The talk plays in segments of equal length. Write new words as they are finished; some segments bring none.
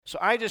So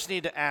I just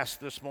need to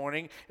ask this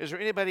morning, is there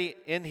anybody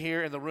in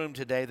here in the room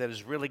today that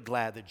is really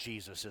glad that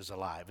Jesus is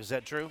alive? Is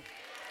that true?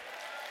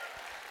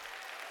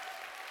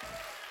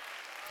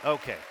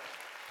 Okay.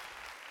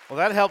 Well,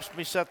 that helps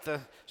me set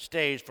the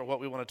stage for what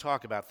we want to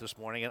talk about this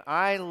morning. And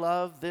I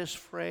love this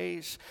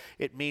phrase.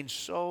 It means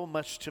so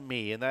much to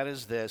me, and that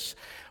is this: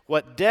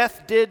 what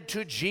death did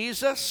to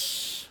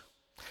Jesus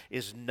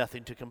is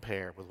nothing to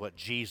compare with what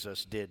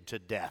Jesus did to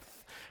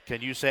death.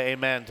 Can you say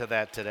amen to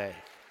that today?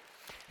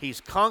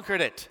 He's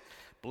conquered it.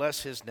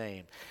 Bless his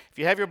name. If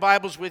you have your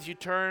Bibles with you,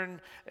 turn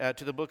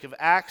to the book of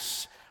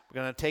Acts.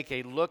 We're going to take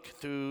a look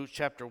through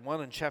chapter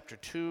 1 and chapter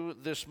 2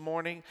 this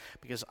morning,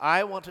 because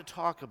I want to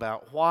talk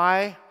about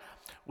why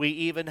we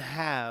even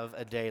have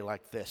a day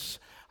like this.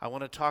 I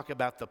want to talk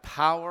about the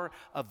power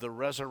of the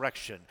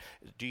resurrection.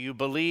 Do you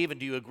believe and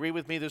do you agree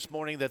with me this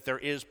morning that there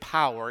is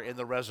power in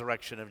the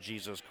resurrection of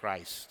Jesus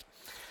Christ?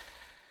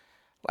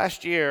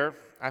 Last year,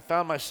 I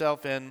found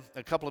myself in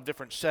a couple of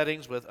different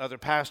settings with other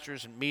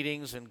pastors and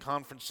meetings and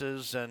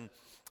conferences and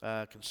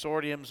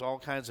consortiums, all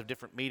kinds of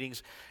different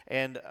meetings.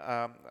 And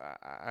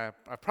I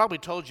probably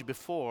told you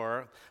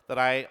before that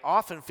I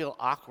often feel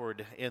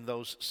awkward in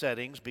those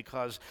settings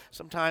because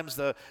sometimes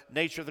the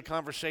nature of the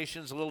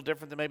conversation is a little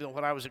different than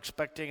what I was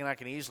expecting, and I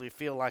can easily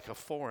feel like a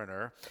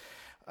foreigner.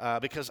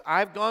 Because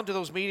I've gone to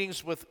those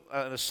meetings with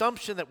an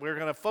assumption that we're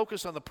going to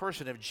focus on the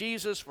person of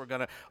Jesus, we're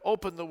going to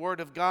open the Word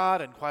of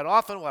God, and quite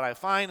often what I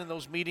find in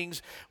those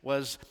meetings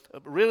was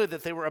really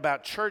that they were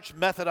about church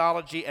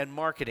methodology and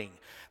marketing.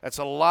 That's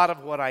a lot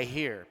of what I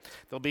hear.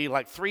 There'll be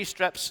like three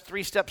steps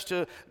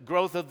to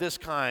growth of this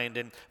kind,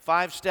 and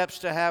 5 steps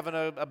to having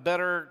a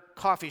better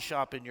coffee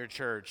shop in your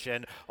church,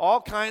 and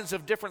all kinds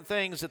of different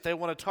things that they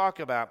want to talk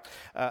about.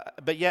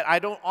 But yet I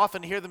don't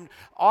often hear them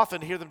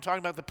talking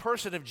about the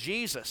person of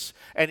Jesus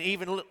and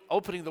even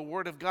opening the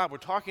Word of God. We're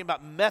talking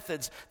about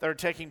methods that are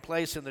taking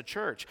place in the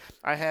church.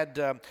 I had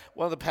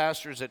one of the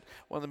pastors at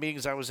one of the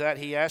meetings I was at,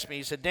 he asked me,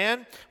 he said,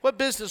 "Dan, what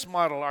business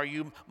model are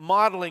you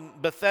modeling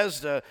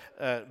Bethesda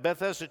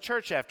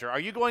Church after? Are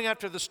you going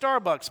after the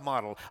Starbucks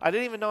model?" I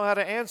didn't even know how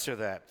to answer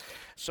that.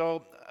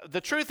 So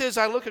the truth is,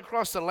 I look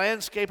across the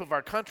landscape of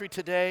our country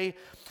today.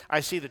 I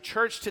see the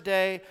church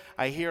today.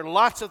 I hear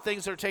lots of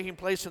things that are taking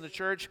place in the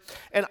church.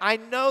 And I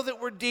know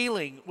that we're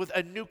dealing with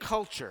a new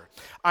culture.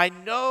 I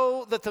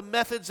know that the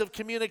methods of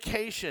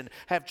communication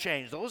have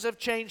changed. Those have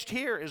changed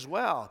here as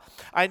well.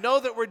 I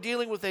know that we're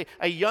dealing with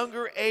a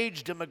younger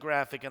age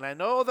demographic. And I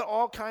know that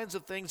all kinds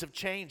of things have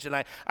changed.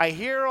 And I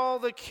hear all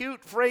the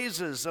cute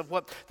phrases of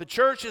what the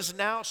church is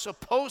now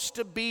supposed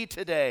to be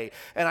today.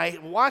 And I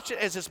watch it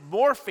as it's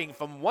morphing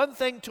from one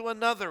thing to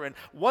another and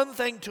one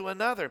thing to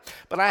another.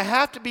 But I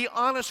have to be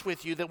honest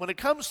with you that when it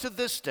comes to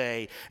this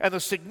day and the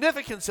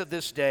significance of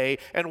this day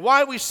and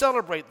why we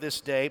celebrate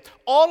this day,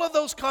 all of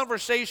those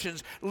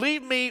conversations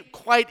leave me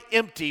quite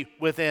empty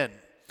within.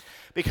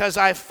 Because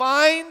I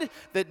find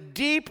that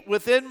deep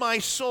within my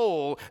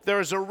soul,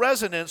 there is a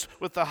resonance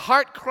with the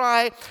heart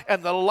cry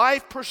and the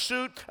life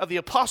pursuit of the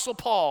Apostle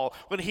Paul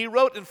when he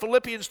wrote in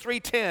Philippians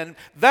 3:10,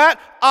 "that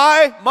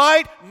I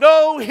might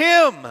know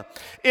him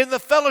in the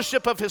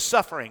fellowship of his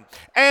suffering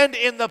and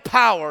in the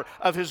power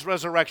of his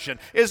resurrection."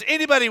 Is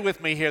anybody with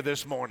me here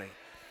this morning?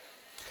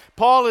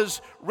 Paul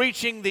is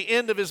reaching the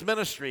end of his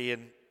ministry,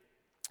 and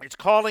it's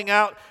calling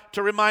out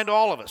to remind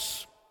all of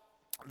us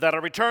that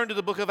a return to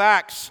the book of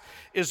Acts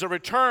is a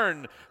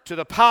return to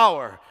the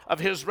power of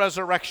his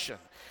resurrection.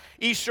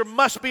 Easter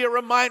must be a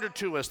reminder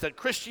to us that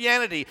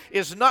Christianity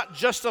is not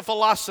just a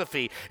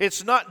philosophy.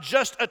 It's not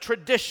just a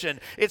tradition.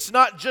 It's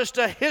not just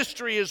a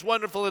history as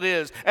wonderful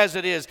as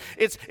it is.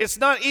 It's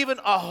not even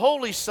a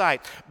holy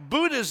site.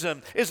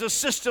 Buddhism is a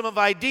system of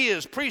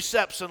ideas,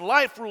 precepts, and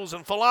life rules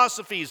and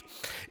philosophies.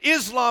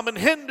 Islam and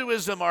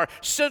Hinduism are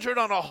centered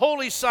on a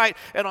holy site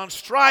and on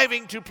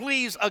striving to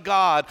please a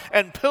God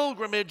and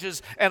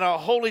pilgrimages and a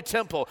holy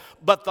temple.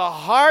 But the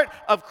heart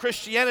of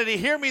Christianity,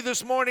 hear me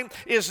this morning,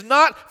 is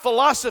not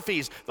philosophy.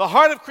 The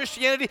heart of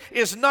Christianity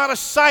is not a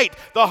site.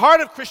 The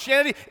heart of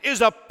Christianity is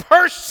a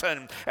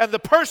person, and the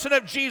person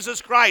of Jesus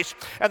Christ,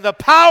 and the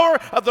power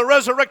of the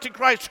resurrected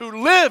Christ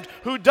who lived,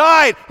 who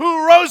died,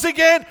 who rose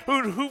again,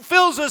 who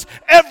fills us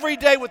every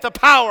day with the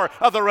power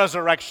of the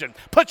resurrection.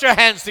 Put your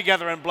hands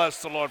together and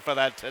bless the Lord for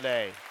that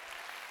today.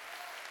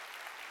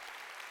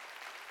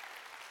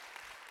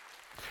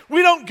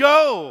 We don't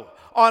go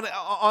on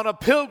a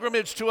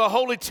pilgrimage to a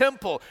holy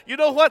temple. You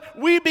know what?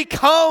 We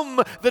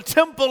become the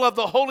temple of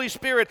the Holy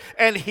Spirit,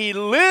 and He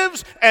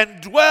lives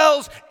and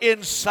dwells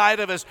inside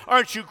of us.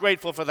 Aren't you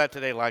grateful for that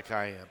today like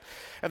I am?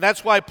 And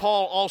that's why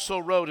Paul also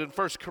wrote in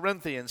 1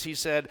 Corinthians, he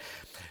said,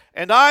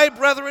 "And I,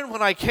 brethren,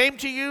 when I came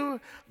to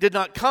you, did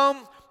not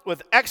come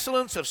with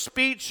excellence of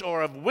speech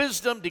or of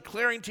wisdom,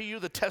 declaring to you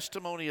the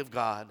testimony of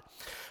God.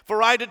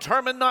 For I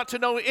determined not to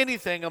know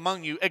anything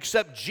among you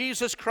except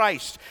Jesus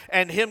Christ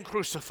and him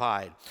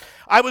crucified.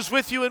 I was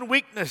with you in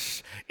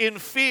weakness, in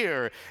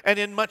fear, and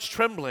in much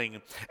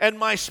trembling. And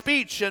my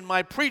speech and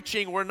my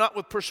preaching were not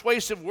with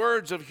persuasive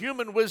words of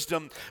human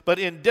wisdom, but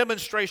in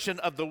demonstration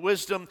of the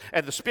wisdom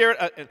and the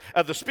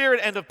Spirit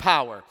and of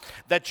power,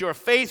 that your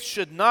faith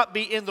should not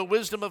be in the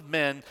wisdom of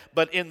men,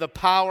 but in the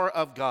power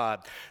of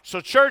God.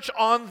 So, church,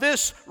 on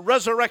this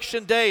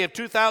resurrection day of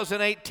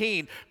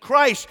 2018,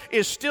 Christ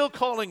is still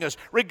calling us,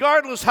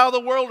 regardless how the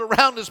world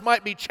around us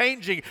might be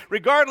changing,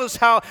 regardless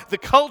how the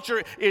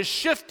culture is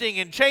shifting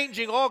and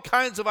changing all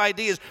kinds of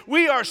ideas,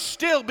 we are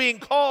still being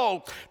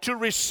called to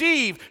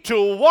receive,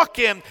 to walk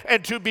in,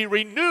 and to be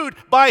renewed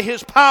by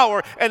his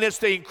power, and it's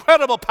the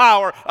incredible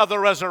power of the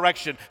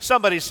resurrection.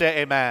 Somebody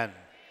say amen.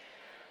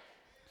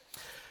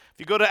 If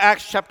you go to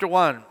Acts chapter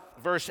 1,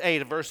 verse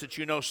 8, a verse that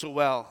you know so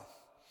well.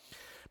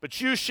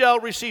 But you shall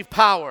receive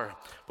power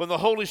when the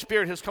Holy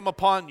Spirit has come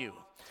upon you,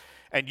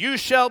 and you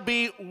shall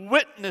be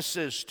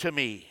witnesses to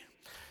me.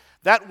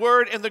 That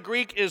word in the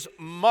Greek is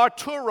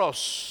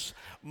marturos.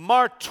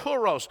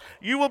 Marturos.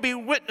 You will be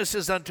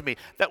witnesses unto me.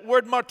 That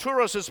word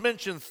marturos is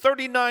mentioned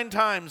 39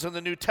 times in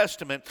the New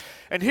Testament.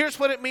 And here's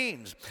what it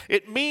means.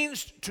 It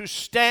means to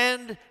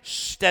stand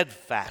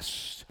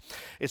steadfast.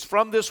 It's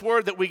from this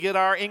word that we get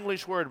our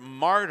English word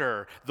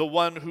martyr, the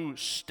one who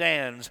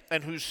stands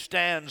and who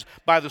stands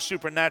by the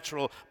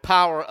supernatural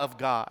power of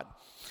God.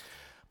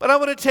 But I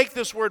want to take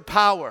this word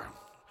power.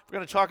 We're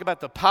going to talk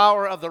about the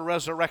power of the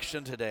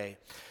resurrection today.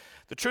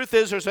 The truth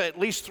is there's at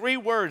least 3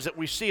 words that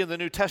we see in the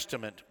New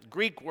Testament,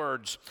 Greek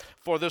words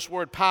for this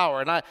word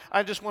power, and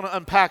I just want to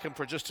unpack them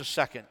for just a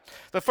second.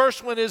 The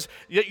first one is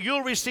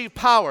you'll receive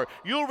power.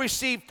 You'll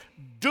receive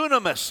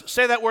dunamis.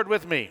 Say that word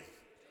with me.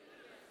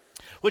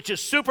 Which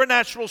is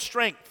supernatural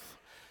strength.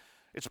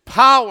 It's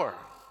power.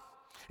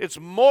 It's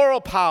moral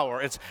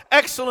power. It's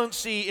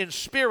excellency in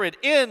spirit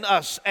in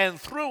us and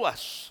through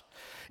us.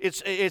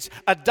 It's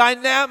a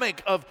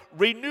dynamic of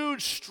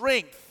renewed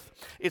strength.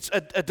 It's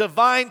a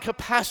divine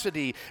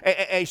capacity,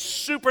 a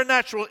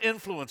supernatural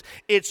influence.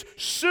 It's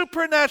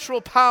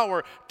supernatural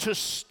power to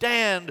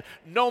stand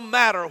no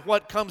matter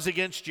what comes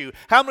against you.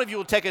 How many of you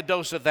will take a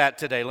dose of that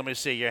today? Let me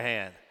see your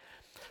hand.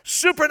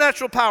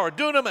 Supernatural power,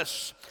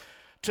 dunamis,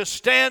 to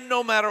stand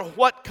no matter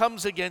what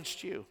comes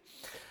against you.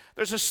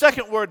 There's a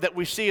second word that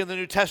we see in the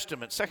New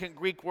Testament, second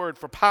Greek word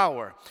for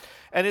power,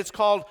 and it's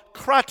called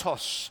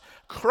kratos.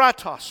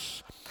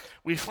 Kratos.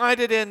 We find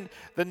it in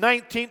the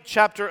 19th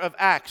chapter of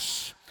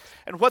Acts.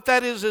 And what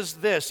that is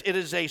this. It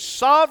is a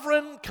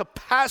sovereign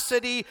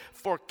capacity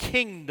for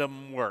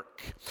kingdom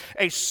work.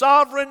 A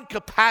sovereign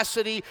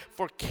capacity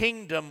for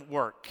kingdom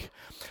work.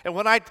 And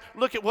when I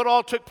look at what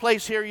all took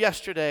place here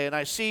yesterday, and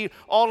I see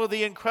all of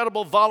the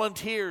incredible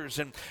volunteers,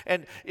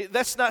 and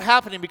that's not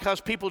happening because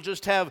people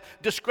just have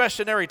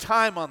discretionary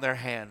time on their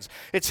hands.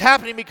 It's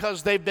happening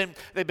because they've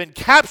been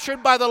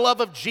captured by the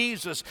love of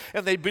Jesus,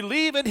 and they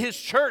believe in his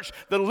church,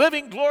 the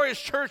living, glorious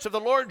church of the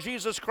Lord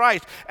Jesus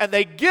Christ, and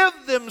they give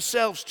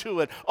themselves to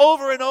it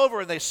over and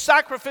over, and they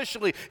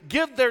sacrificially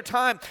give their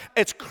time.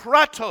 It's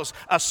kratos,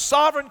 a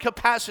sovereign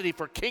capacity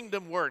for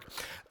kingdom work.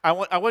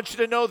 I want you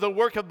to know the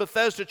work of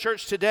Bethesda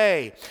Church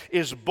today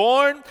is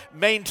born,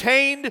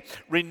 maintained,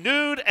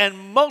 renewed, and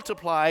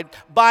multiplied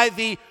by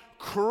the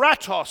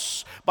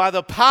kratos, by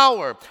the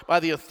power,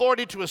 by the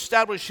authority to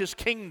establish his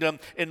kingdom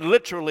in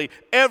literally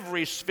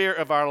every sphere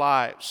of our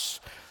lives.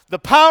 The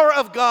power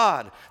of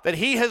God that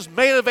he has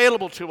made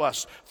available to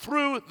us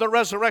through the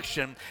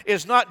resurrection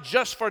is not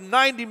just for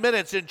 90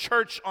 minutes in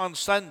church on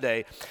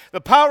Sunday.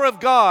 The power of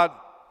God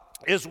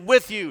is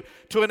with you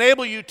to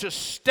enable you to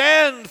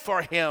stand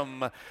for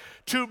him,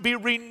 to be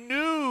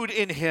renewed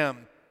in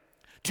him,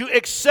 to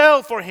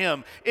excel for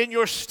him in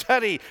your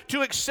study,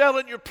 to excel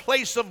in your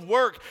place of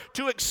work,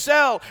 to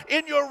excel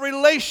in your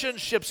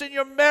relationships, in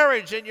your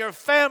marriage, in your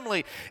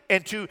family,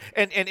 and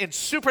in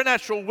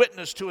supernatural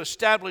witness to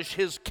establish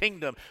his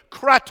kingdom.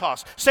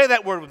 Kratos. Say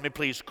that word with me,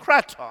 please.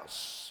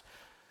 Kratos.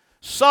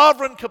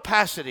 Sovereign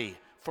capacity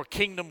for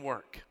kingdom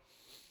work.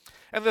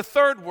 And the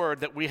third word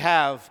that we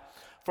have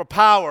for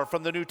power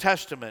from the New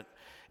Testament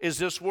is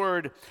this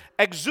word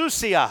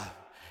exousia.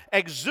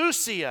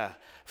 Exousia,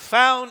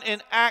 found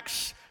in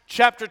Acts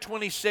chapter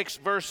 26,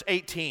 verse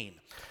 18.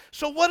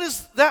 So what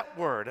is that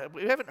word?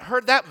 We haven't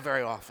heard that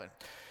very often.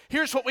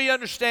 Here's what we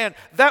understand.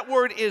 That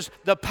word is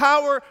the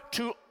power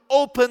to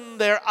open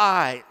their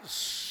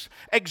eyes.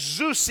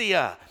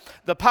 Exousia,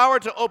 the power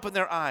to open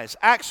their eyes.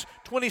 Acts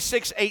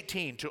 26,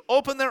 18, to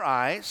open their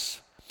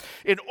eyes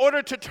in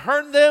order to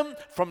turn them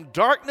from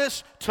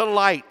darkness to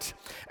light,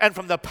 and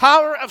from the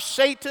power of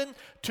Satan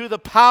to the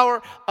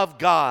power of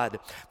God,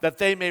 that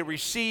they may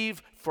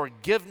receive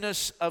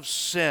forgiveness of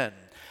sin.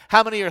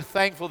 How many are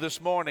thankful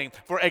this morning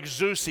for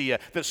exousia,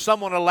 that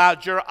someone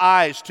allowed your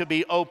eyes to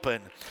be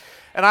open?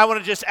 And I want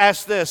to just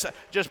ask this,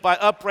 just by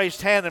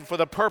upraised hand and for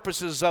the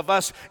purposes of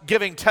us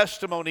giving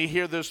testimony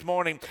here this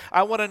morning,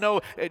 I want to know,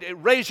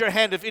 raise your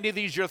hand if any of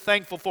these you're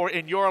thankful for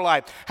in your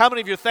life. How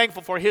many of you are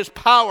thankful for his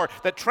power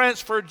that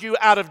transferred you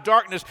out of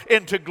darkness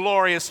into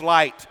glorious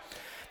light?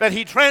 that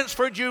he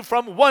transferred you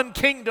from one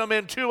kingdom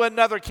into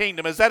another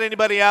kingdom. Is that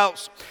anybody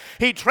else?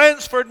 He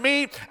transferred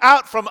me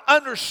out from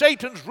under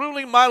Satan's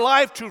ruling my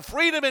life to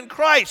freedom in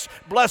Christ.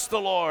 Bless the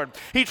Lord.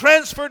 He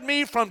transferred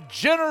me from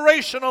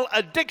generational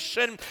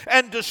addiction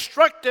and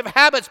destructive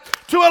habits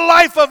to a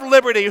life of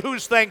liberty.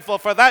 Who's thankful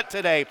for that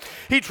today?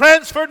 He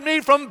transferred me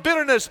from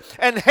bitterness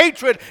and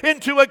hatred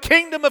into a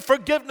kingdom of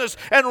forgiveness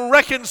and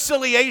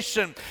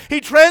reconciliation.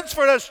 He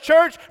transferred us,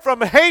 church,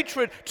 from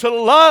hatred to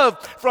love,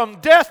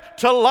 from death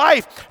to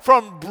life,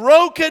 from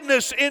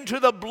brokenness into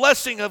the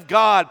blessing of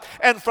God,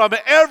 and from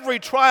every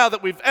trial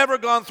that we've ever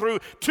gone through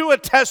to a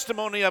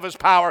testimony of his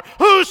power.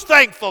 Who's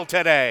thankful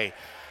today?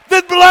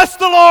 Then bless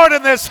the Lord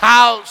in this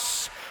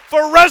house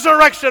for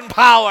resurrection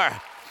power.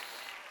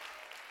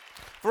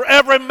 For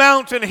every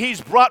mountain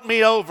he's brought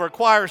me over.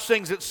 Choir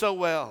sings it so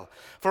well.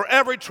 For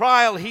every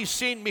trial he's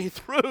seen me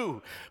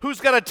through.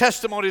 Who's got a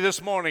testimony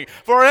this morning?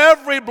 For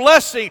every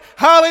blessing,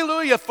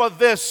 hallelujah, for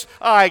this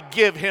I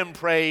give him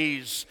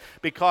praise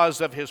because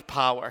of his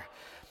power.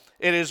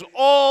 It is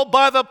all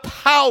by the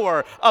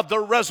power of the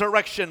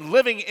resurrection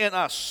living in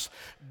us.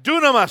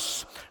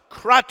 Dunamis,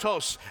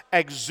 kratos,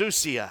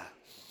 exousia.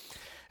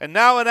 And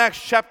now in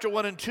Acts chapter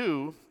 1 and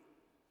 2,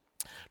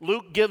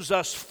 Luke gives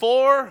us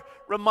 4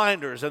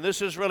 reminders, and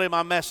this is really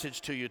my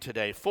message to you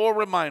today. 4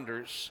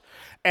 reminders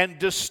and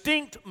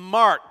distinct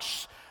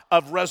marks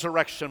of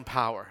resurrection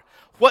power.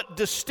 What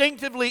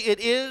distinctively it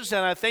is,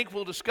 and I think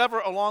we'll discover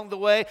along the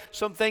way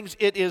some things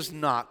it is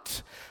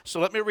not. So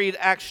let me read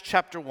Acts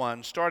chapter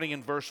 1, starting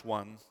in verse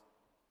 1.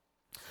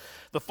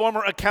 The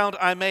former account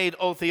I made,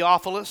 O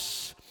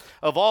Theophilus,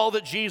 of all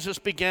that Jesus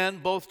began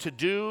both to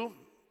do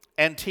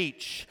and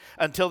teach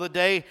until the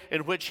day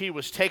in which he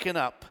was taken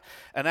up,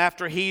 and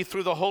after he,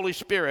 through the Holy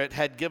Spirit,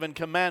 had given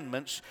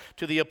commandments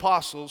to the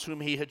apostles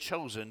whom he had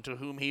chosen, to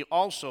whom he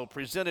also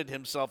presented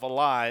himself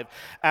alive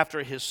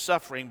after his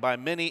suffering by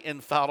many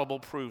infallible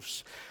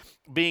proofs,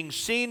 being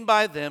seen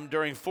by them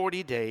during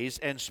 40 days,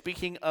 and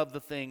speaking of the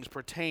things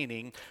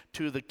pertaining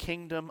to the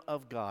kingdom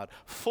of God.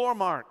 4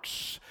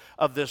 marks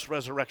of this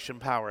resurrection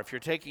power. If you're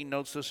taking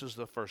notes, this is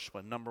the first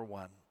one. Number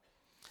 1.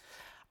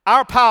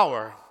 Our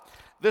power,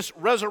 this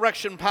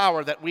resurrection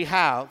power that we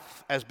have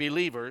as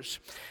believers,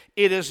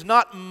 it is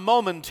not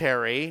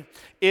momentary,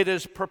 it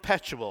is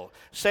perpetual.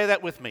 Say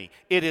that with me.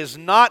 It is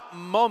not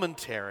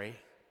momentary.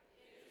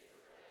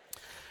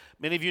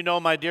 Many of you know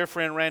my dear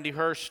friend Randy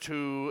Hurst,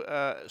 who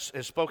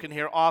has spoken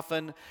here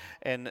often,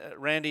 and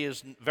Randy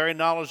is very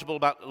knowledgeable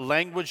about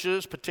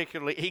languages,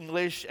 particularly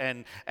English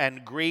and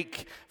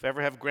Greek. If I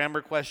ever have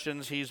grammar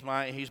questions, he's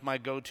my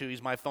go-to.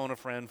 He's my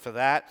phone-a-friend for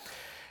that.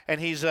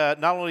 And he's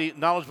not only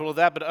knowledgeable of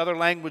that, but other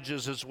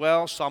languages as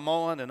well,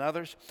 Samoan and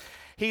others.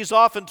 He's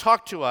often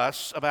talked to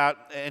us about,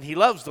 and he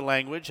loves the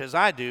language, as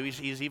I do.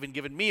 He's even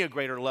given me a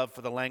greater love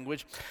for the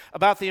language,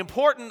 about the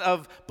importance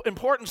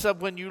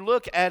of when you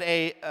look at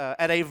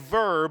a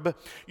verb,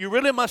 you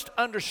really must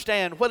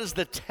understand what is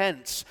the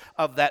tense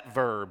of that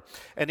verb.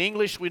 In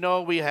English, we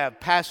know we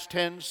have past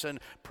tense and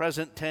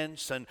present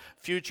tense and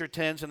future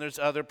tense, and there's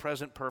other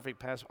present, perfect,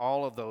 past,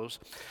 all of those.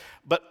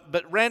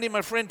 But Randy,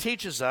 my friend,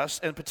 teaches us,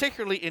 and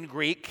particularly in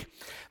Greek,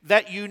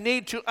 that you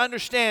need to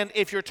understand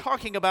if you're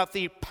talking about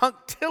the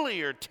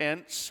punctiliar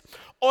tense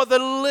or the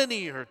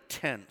linear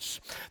tense.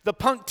 The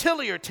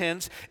punctiliar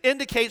tense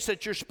indicates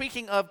that you're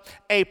speaking of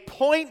a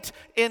point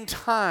in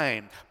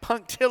time.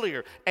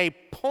 Punctiliar, a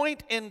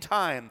point in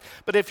time.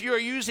 But if you're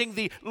using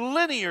the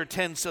linear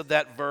tense of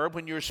that verb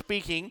when you're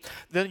speaking,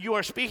 then you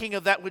are speaking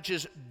of that which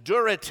is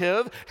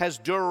durative, has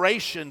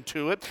duration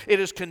to it. It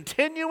is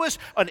continuous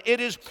and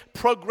it is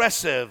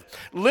progressive.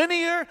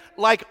 Linear,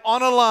 like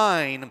on a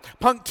line.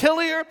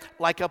 Punctiliar,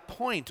 like a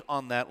point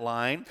on that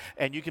line.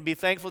 And you can be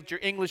thankful that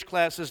your English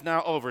class is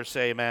now over,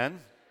 say amen.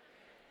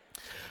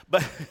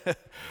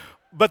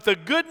 But the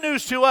good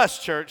news to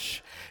us,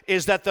 church,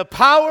 is that the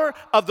power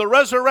of the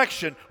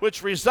resurrection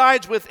which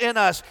resides within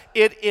us,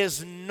 it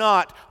is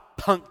not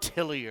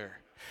punctiliar.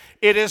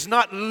 It is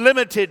not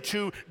limited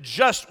to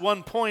just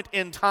one point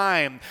in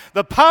time.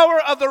 The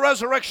power of the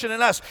resurrection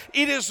in us,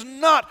 it is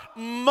not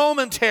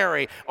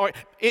momentary, or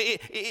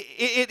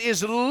it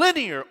is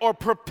linear or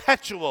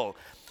perpetual.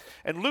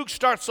 And Luke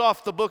starts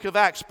off the book of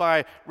Acts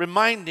by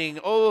reminding,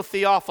 O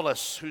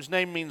Theophilus, whose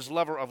name means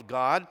lover of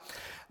God,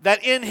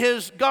 that in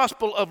his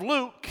Gospel of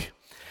Luke,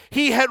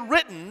 he had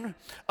written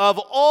of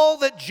all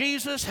that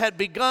Jesus had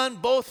begun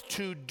both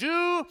to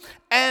do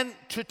and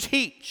to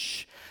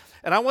teach.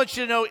 And I want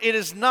you to know it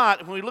is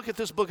not, when we look at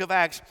this book of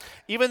Acts,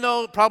 even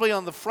though probably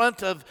on the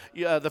front of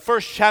the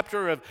first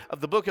chapter of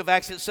the book of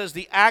Acts, it says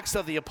the Acts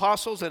of the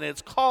Apostles, and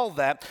it's called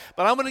that.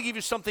 But I'm going to give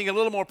you something a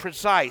little more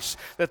precise,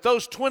 that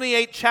those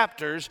 28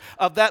 chapters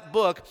of that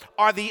book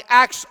are the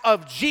Acts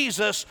of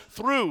Jesus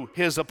through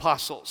his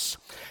apostles.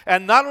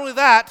 And not only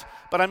that,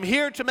 but I'm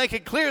here to make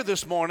it clear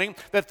this morning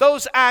that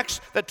those acts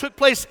that took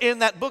place in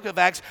that book of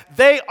Acts,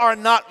 they are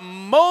not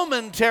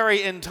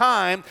momentary in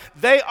time,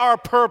 they are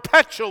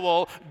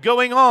perpetual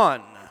going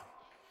on.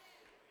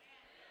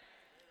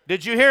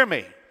 Did you hear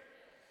me?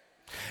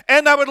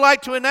 And I would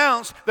like to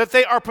announce that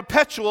they are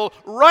perpetual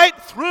right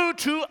through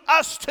to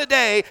us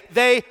today.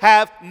 They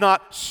have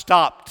not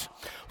stopped.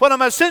 What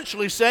I'm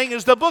essentially saying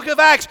is the book of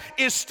Acts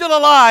is still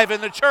alive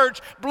in the church.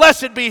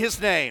 Blessed be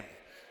his name.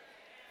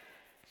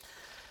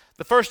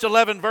 The first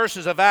 11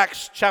 verses of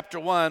Acts chapter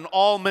 1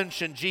 all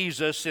mention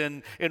Jesus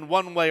in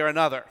one way or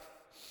another.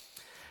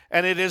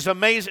 And it is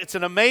amazing. It's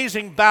an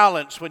amazing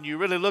balance when you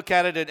really look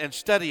at it and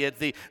study it.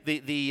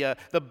 The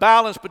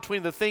balance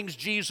between the things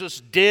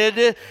Jesus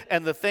did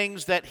and the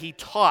things that he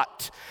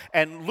taught.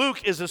 And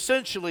Luke is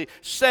essentially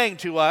saying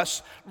to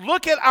us,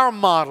 look at our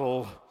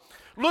model.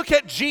 Look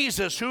at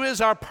Jesus, who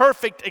is our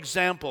perfect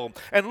example,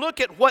 and look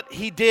at what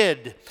he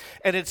did.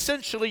 And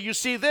essentially, you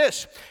see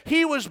this.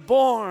 He was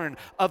born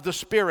of the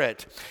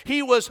Spirit.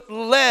 He was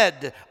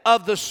led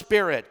of the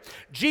Spirit.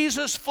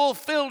 Jesus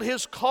fulfilled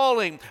his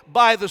calling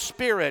by the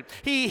Spirit.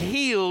 He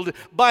healed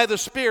by the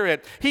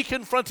Spirit. He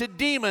confronted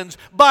demons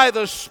by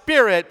the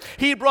Spirit.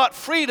 He brought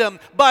freedom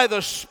by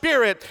the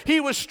Spirit. He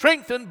was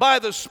strengthened by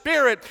the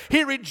Spirit.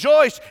 He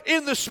rejoiced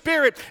in the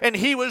Spirit, and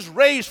he was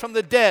raised from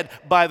the dead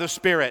by the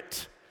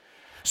Spirit.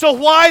 So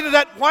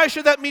why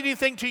should that mean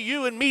anything to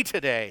you and me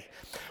today?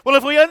 Well,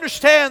 if we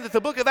understand that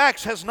the book of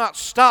Acts has not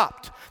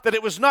stopped, that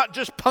it was not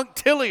just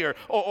punctiliar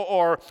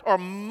or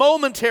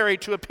momentary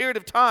to a period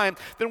of time,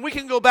 then we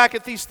can go back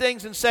at these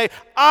things and say,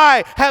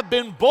 I have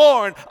been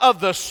born of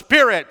the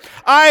Spirit.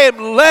 I am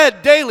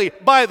led daily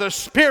by the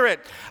Spirit.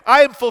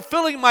 I am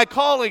fulfilling my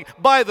calling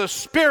by the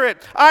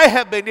Spirit. I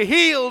have been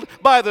healed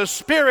by the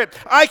Spirit.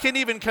 I can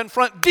even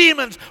confront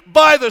demons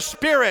by the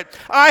Spirit.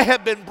 I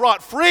have been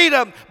brought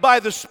freedom by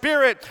the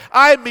Spirit.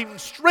 I am being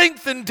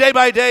strengthened day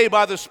by day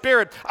by the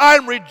Spirit.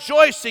 I'm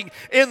rejoicing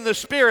in the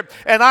Spirit,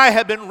 and I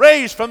have been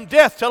raised from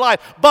death to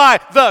life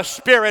by the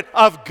Spirit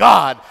of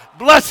God.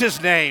 Bless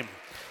his name.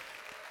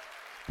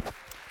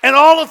 And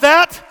all of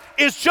that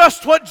is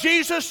just what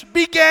Jesus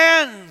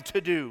began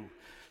to do.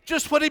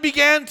 Just what he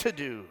began to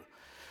do.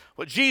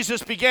 What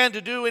Jesus began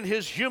to do in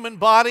his human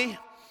body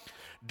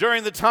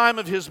during the time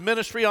of his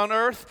ministry on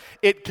earth,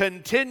 it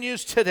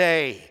continues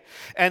today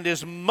and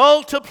is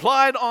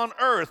multiplied on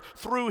earth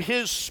through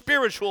his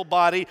spiritual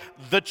body,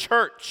 the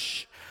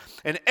church.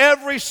 And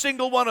every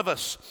single one of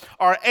us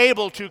are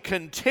able to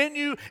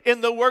continue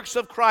in the works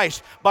of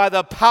Christ by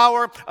the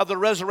power of the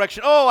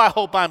resurrection. Oh, I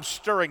hope I'm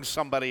stirring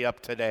somebody up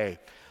today.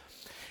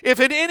 If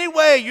in any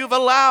way you've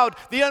allowed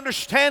the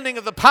understanding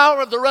of the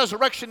power of the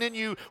resurrection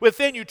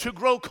within you to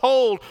grow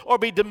cold or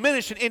be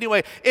diminished in any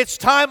way, it's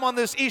time on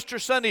this Easter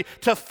Sunday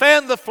to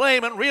fan the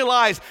flame and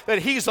realize that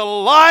he's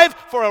alive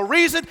for a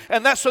reason,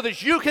 and that's so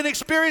that you can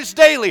experience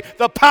daily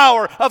the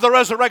power of the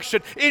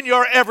resurrection in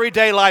your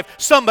everyday life.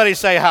 Somebody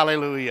say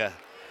hallelujah.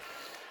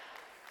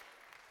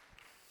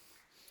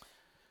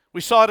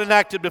 We saw it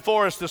enacted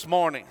before us this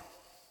morning.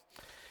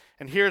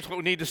 And here's what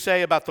we need to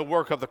say about the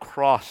work of the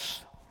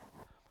cross.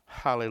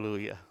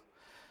 Hallelujah.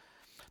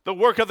 The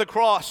work of the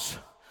cross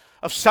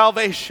of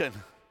salvation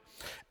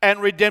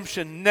and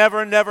redemption.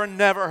 Never, never,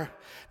 never,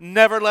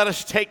 never let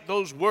us take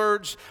those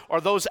words or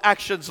those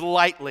actions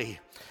lightly.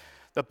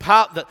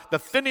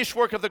 The finished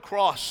work of the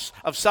cross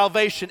of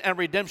salvation and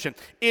redemption,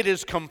 it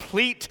is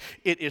complete,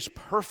 it is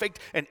perfect,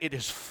 and it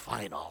is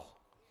final.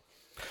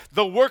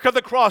 The work of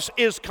the cross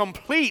is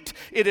complete,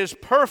 it is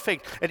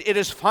perfect, and it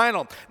is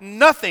final.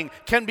 Nothing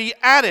can be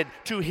added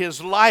to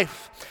his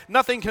life.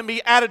 Nothing can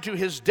be added to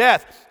his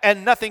death,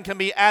 and nothing can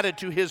be added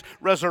to his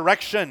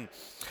resurrection.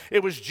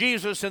 It was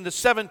Jesus in the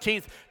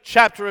 17th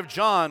chapter of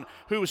John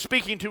who was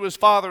speaking to his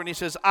Father, and he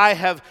says, I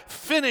have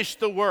finished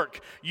the work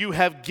you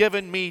have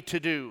given me to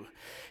do.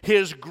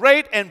 His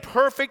great and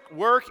perfect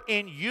work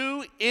in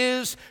you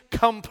is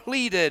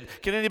completed.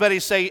 Can anybody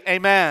say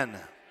amen?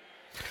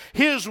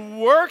 His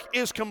work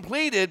is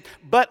completed,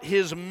 but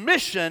his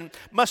mission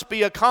must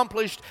be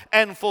accomplished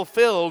and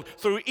fulfilled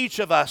through each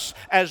of us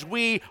as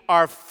we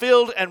are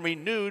filled and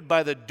renewed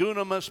by the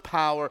dunamis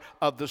power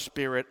of the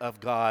Spirit of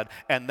God.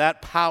 And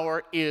that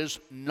power is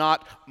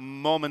not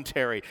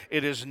momentary.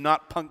 It is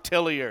not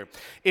punctiliar.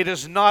 It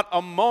is not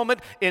a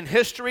moment in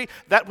history.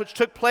 That which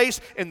took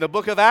place in the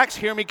book of Acts,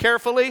 hear me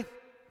carefully,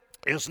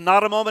 is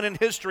not a moment in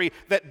history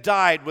that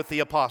died with the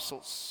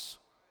apostles.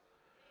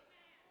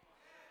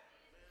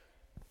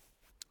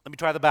 Let me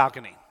try the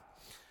balcony.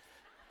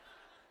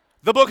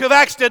 The book of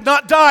Acts did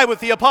not die with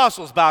the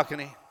apostles'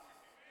 balcony.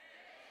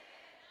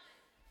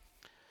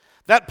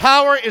 That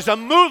power is a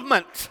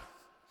movement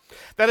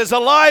that is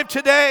alive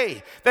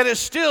today, that is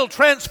still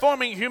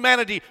transforming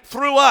humanity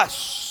through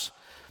us.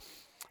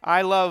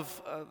 I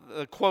love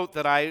a quote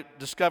that I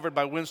discovered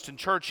by Winston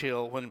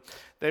Churchill when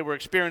they were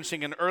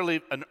experiencing an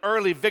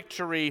early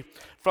victory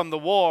from the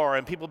war,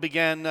 and people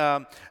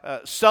began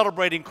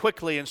celebrating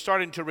quickly and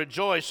starting to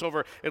rejoice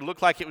over it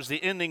looked like it was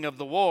the ending of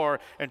the war.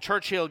 And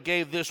Churchill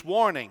gave this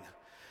warning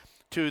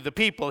to the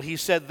people. He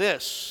said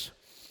this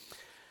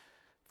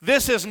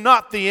is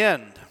not the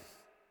end.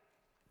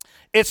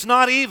 It's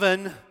not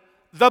even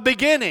the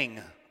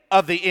beginning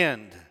of the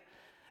end.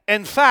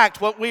 In fact,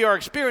 what we are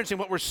experiencing,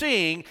 what we're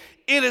seeing,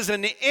 it is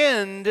an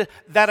end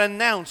that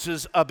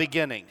announces a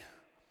beginning.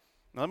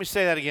 Now, let me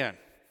say that again.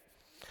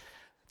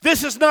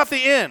 This is not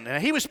the end.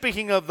 And he was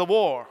speaking of the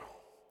war.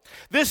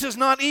 This is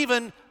not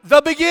even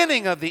the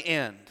beginning of the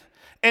end.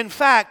 In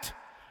fact,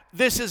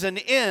 this is an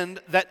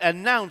end that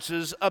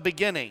announces a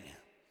beginning.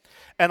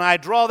 And I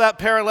draw that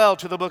parallel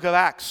to the book of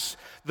Acts.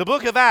 The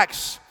book of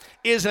Acts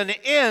is an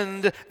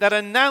end that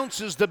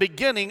announces the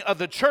beginning of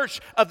the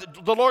church of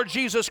the Lord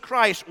Jesus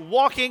Christ,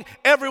 walking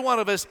every one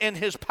of us in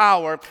his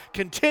power,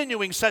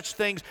 continuing such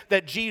things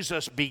that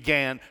Jesus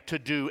began to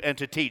do and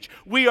to teach.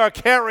 We are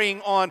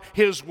carrying on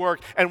his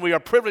work, and we are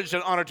privileged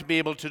and honored to be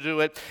able to do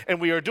it, and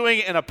we are doing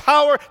it in a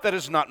power that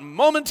is not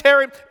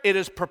momentary, it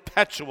is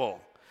perpetual.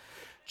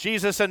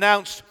 Jesus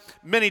announced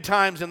many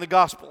times in the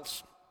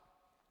Gospels,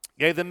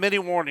 gave them many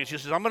warnings. He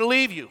says, I'm going to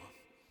leave you.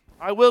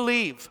 I will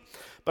leave.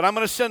 But I'm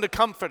going to send a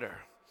comforter.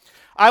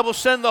 I will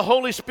send the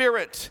Holy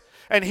Spirit,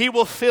 and he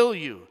will fill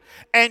you.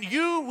 And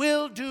you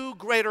will do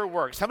greater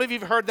works. How many of you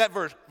have heard that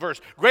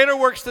verse? Greater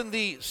works than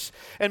these.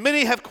 And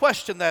many have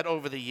questioned that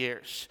over the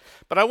years.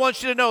 But I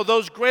want you to know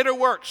those greater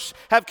works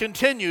have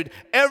continued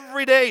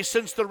every day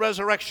since the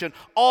resurrection,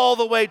 all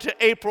the way to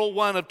April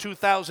 1 of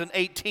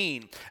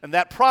 2018. And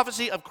that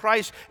prophecy of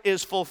Christ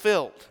is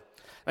fulfilled.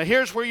 Now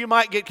here's where you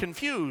might get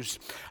confused.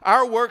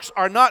 Our works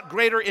are not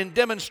greater in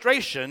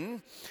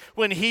demonstration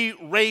when he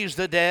raised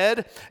the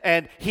dead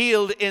and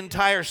healed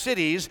entire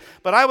cities,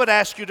 but I would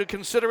ask you to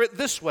consider it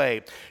this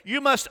way. You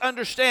must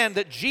understand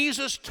that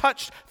Jesus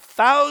touched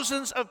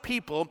thousands of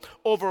people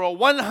over a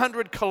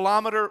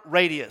 100-kilometer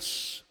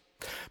radius.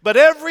 But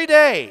every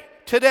day,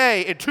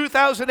 today, in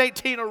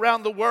 2018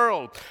 around the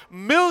world,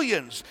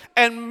 millions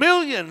and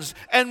millions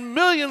and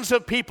millions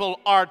of people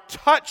are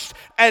touched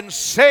and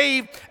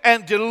saved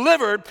and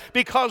delivered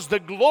because the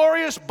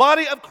glorious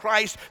body of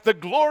Christ, the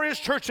glorious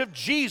church of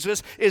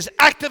Jesus, is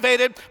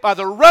activated by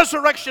the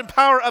resurrection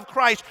power of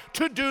Christ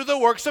to do the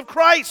works of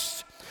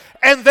Christ.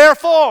 And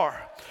therefore,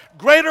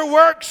 greater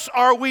works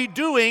are we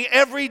doing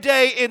every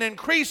day in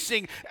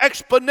increasing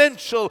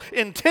exponential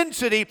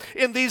intensity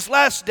in these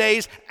last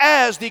days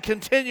as the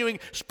continuing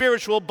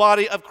spiritual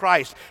body of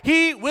Christ.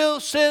 He will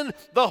send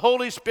the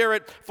Holy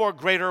Spirit for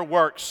greater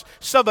works.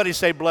 Somebody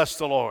say, bless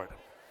the Lord.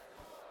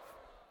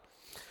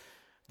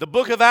 The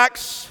book of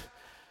Acts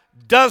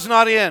does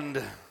not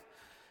end.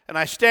 And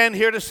I stand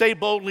here to say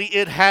boldly,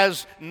 it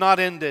has not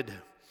ended.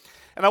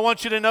 And I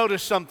want you to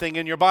notice something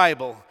in your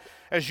Bible.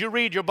 As you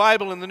read your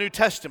Bible in the New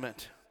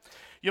Testament,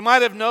 you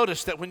might have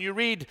noticed that when you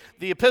read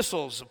the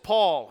epistles of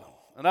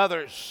Paul and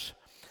others,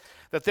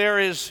 that there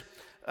is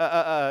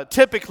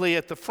typically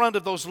at the front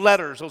of those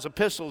letters, those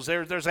epistles,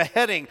 there's a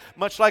heading,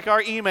 much like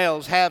our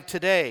emails have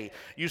today.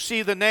 You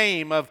see the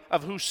name of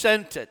who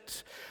sent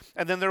it.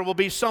 And then there will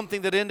be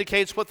something that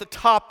indicates what the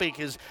topic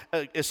is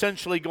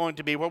essentially going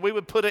to be, where we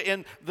would put it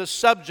in the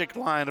subject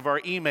line of our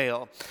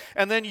email.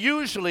 And then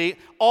usually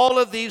all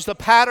of these, the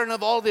pattern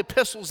of all the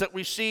epistles that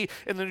we see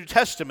in the New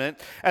Testament,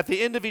 at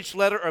the end of each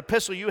letter or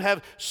epistle, you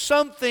have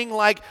something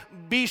like,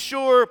 be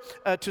sure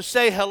to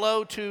say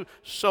hello to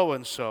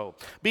so-and-so.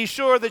 Be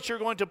sure that you're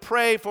going to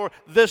pray for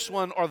this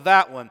one or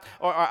that one.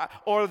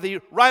 Or the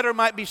writer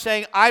might be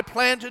saying, I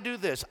plan to do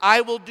this.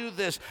 I will do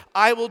this.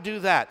 I will do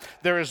that.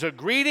 There is a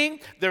greeting.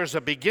 There's a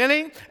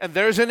beginning and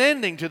there's an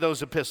ending to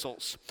those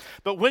epistles.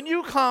 But when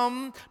you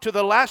come to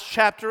the last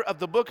chapter of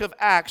the book of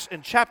Acts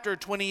in chapter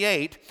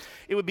 28,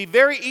 it would be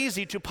very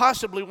easy to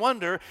possibly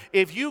wonder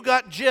if you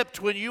got gypped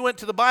when you went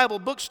to the Bible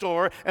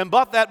bookstore and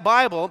bought that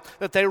Bible,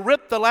 that they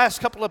ripped the last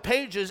couple of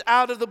pages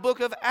out of the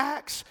book of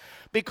Acts.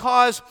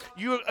 Because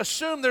you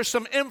assume there's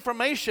some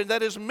information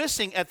that is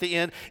missing at the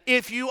end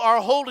if you are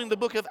holding the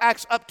book of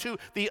Acts up to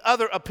the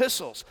other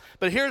epistles.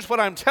 But here's what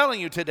I'm telling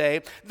you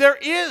today. There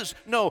is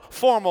no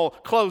formal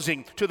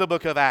closing to the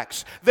book of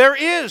Acts. There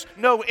is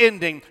no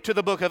ending to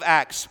the book of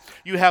Acts.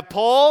 You have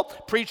Paul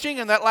preaching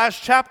in that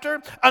last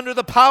chapter under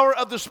the power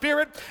of the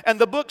Spirit, and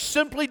the book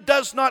simply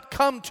does not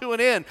come to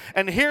an end.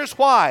 And here's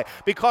why.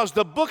 Because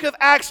the book of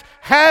Acts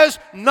has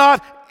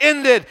not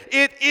ended.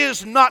 It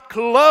is not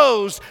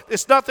closed.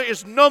 There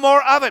is no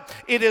more of it.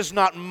 It is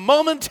not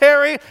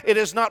momentary. It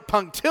is not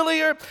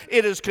punctiliar.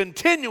 It is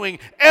continuing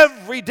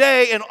every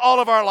day in all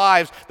of our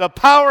lives. The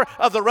power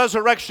of the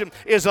resurrection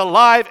is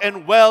alive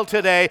and well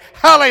today.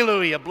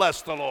 Hallelujah.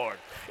 Bless the Lord.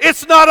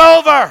 It's not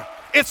over.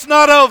 It's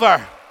not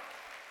over.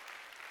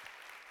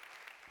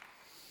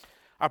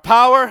 Our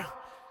power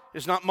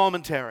is not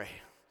momentary.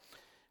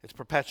 It's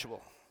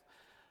perpetual.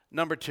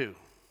 Number 2.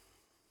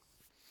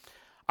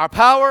 Our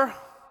power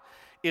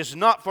is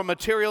not for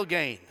material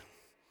gain.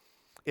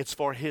 It's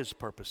for His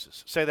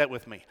purposes. Say that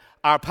with me.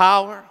 Our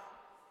power.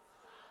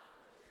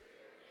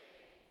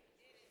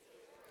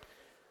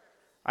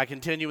 I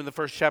continue in the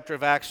first chapter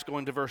of Acts,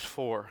 going to verse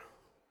 4.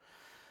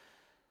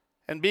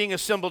 And being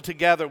assembled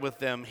together with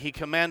them, He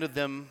commanded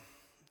them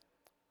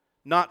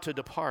not to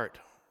depart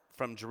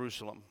from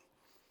Jerusalem,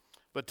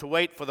 but to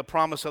wait for the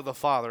promise of the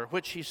Father,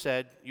 which He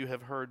said, you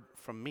have heard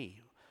from me.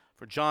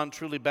 For John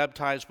truly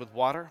baptized with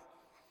water,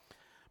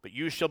 but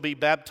you shall be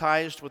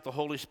baptized with the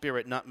Holy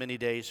Spirit not many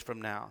days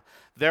from now.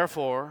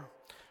 Therefore,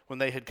 when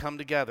they had come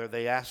together,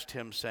 they asked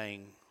Him,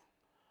 saying,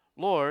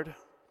 Lord,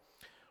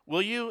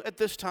 Will you at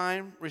this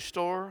time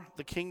restore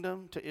the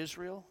kingdom to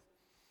Israel?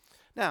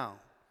 Now,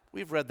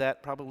 we've read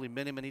that probably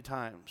many, many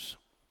times.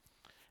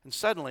 And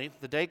suddenly,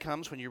 the day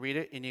comes when you read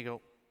it and you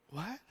go,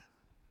 what?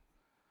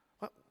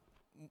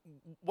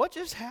 What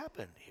just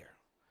happened here?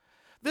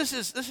 This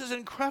is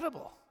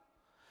incredible.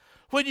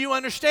 When you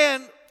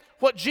understand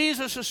what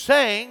Jesus is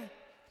saying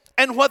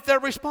and what their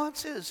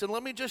response is. And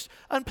let me just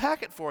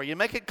unpack it for you,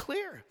 make it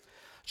clear.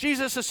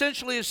 Jesus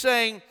essentially is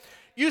saying,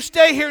 you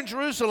stay here in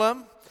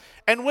Jerusalem,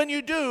 and when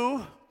you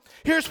do,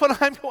 here's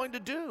what I'm going to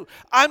do.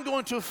 I'm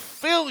going to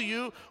fill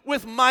you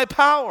with my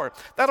power.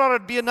 That ought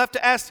to be enough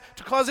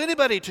to cause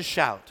anybody to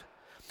shout.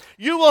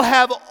 You will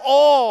have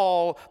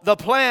all the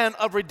plan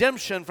of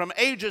redemption from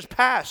ages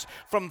past,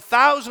 from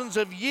thousands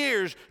of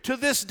years to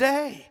this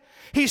day.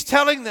 He's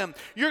telling them,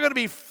 you're going to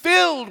be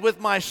filled with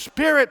my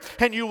Spirit,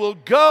 and you will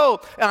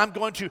go, and I'm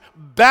going to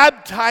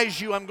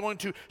baptize you. I'm going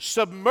to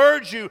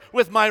submerge you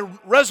with my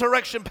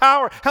resurrection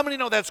power. How many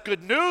know that's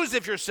good news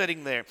if you're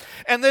sitting there?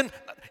 And then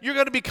you're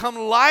going to become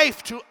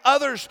life to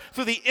others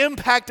through the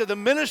impact of the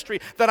ministry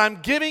that I'm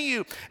giving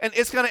you. And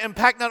it's going to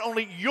impact not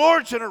only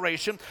your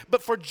generation,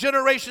 but for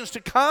generations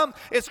to come.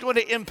 It's going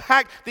to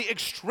impact the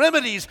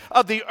extremities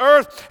of the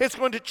earth. It's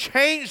going to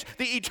change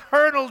the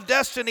eternal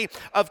destiny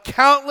of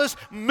countless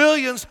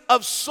millions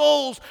of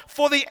souls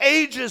for the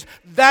ages.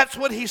 That's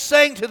what he's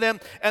saying to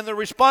them. And the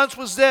response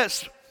was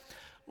this: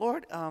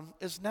 Lord,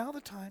 is now the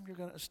time you're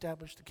going to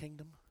establish the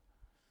kingdom?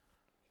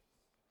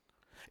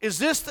 Is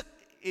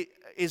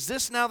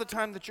this now the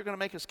time that you're going to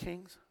make us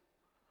kings?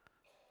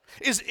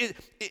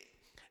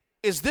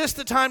 Is this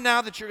the time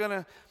now that you're going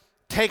to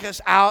take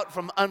us out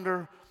from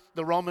under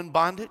the Roman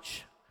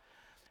bondage?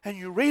 And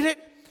you read it,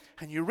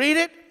 and you read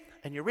it,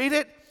 and you read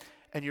it,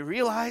 and you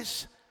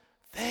realize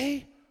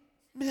they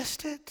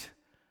missed it.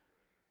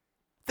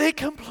 They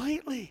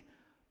completely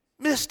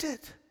missed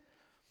it.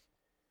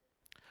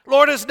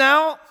 Lord, is it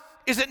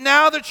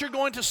now that you're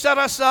going to set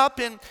us up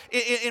in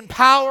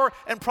power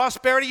and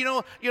prosperity? You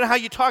know how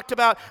you talked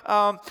about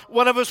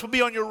one of us will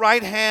be on your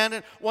right hand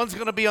and one's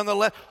going to be on the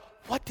left.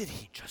 What did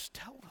he just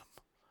tell them?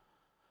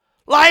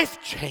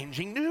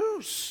 Life-changing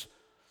news.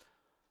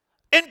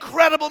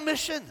 Incredible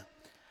mission.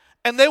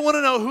 And they want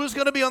to know who's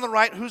going to be on the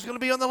right, who's going to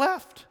be on the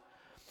left.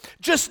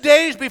 Just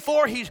days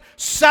before, he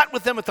sat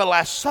with them at the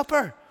Last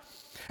Supper.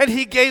 And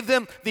he gave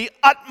them the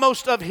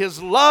utmost of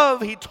his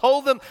love. He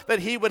told them that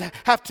he would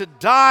have to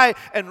die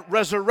and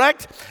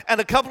resurrect.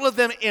 And a couple of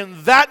them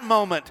in that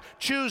moment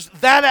choose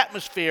that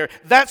atmosphere,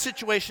 that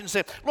situation,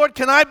 say, Lord,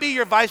 can I be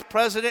your vice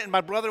president? And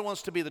my brother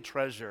wants to be the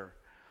treasurer.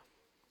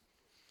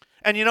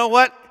 And you know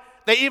what?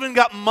 They even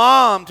got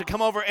mom to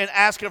come over and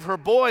ask if her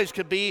boys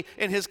could be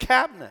in his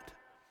cabinet.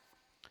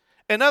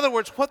 In other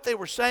words, what they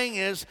were saying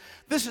is,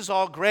 this is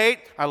all great.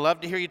 I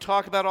love to hear you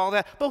talk about all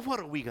that. But what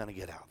are we going to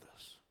get out of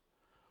this?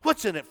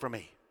 What's in it for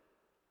me?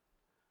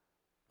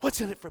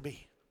 What's in it for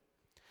me?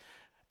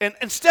 And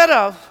instead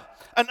of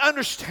an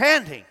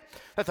understanding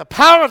that the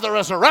power of the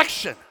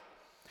resurrection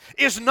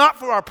is not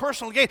for our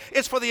personal gain,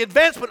 it's for the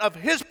advancement of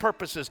his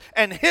purposes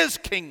and his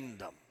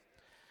kingdom.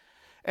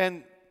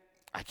 And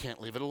I can't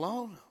leave it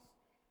alone.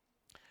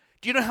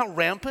 Do you know how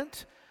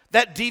rampant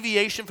that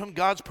deviation from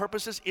God's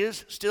purposes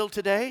is still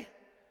today?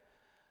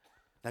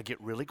 Now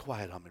get really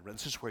quiet on me.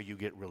 This is where you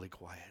get really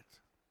quiet.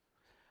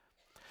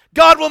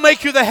 God will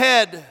make you the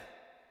head.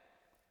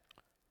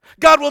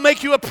 God will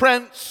make you a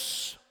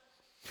prince.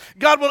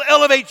 God will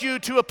elevate you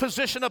to a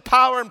position of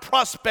power and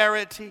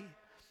prosperity.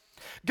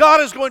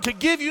 God is going to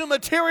give you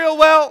material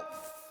wealth.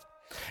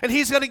 And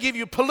he's going to give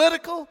you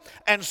political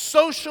and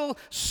social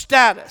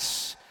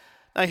status.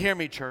 Now hear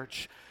me,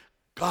 church.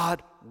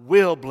 God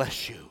will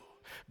bless you.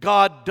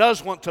 God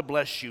does want to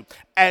bless you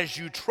as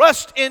you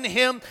trust in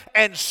him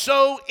and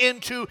sow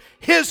into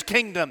his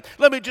kingdom.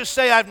 Let me just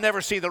say, I've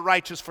never seen the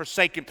righteous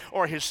forsaken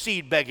or his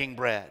seed begging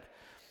bread.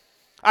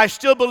 I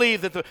still believe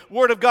that the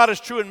word of God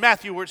is true in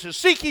Matthew, where it says,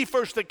 seek ye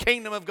first the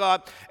kingdom of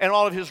God and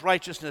all of his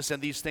righteousness,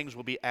 and these things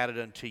will be added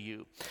unto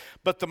you.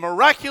 But the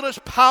miraculous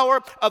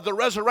power of the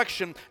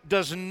resurrection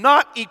does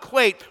not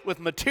equate with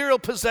material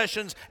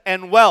possessions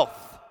and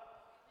wealth.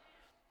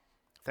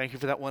 Thank you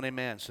for that one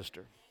amen,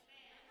 sister.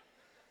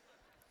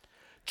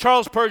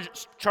 Charles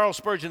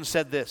Spurgeon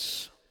said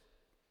this.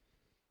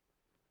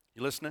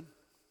 You listening?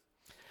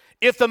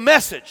 If the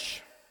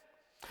message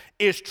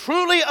is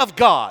truly of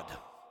God,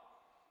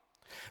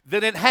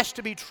 then it has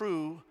to be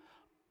true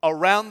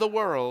around the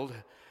world,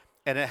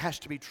 and it has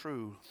to be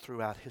true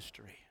throughout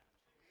history.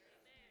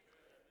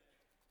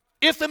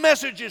 If the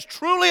message is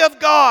truly of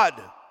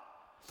God,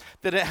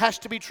 then it has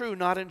to be true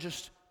not in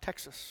just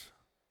Texas.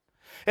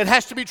 It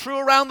has to be true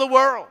around the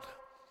world,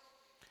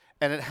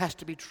 and it has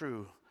to be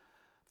true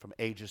from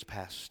ages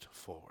past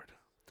forward.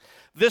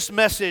 This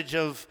message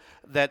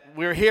that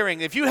we're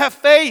hearing, if you have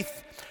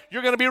faith,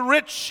 you're going to be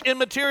rich in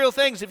material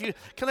things.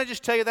 Can I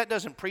just tell you, that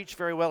doesn't preach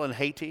very well in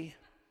Haiti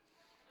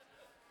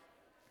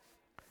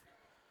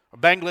or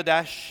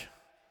Bangladesh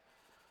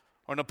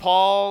or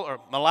Nepal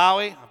or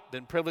Malawi. I've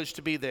been privileged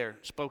to be there,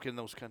 spoke in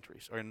those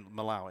countries, or in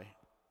Malawi.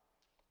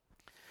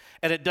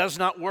 And it does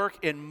not work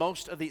in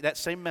most of that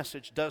same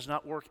message does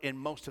not work in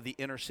most of the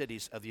inner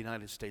cities of the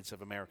United States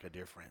of America,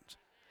 dear friends.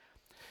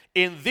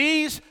 In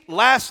these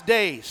last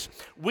days,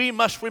 we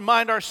must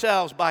remind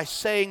ourselves by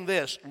saying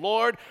this: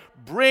 Lord,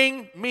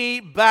 bring me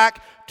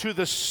back to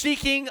the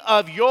seeking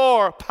of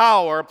your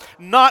power,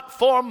 not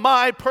for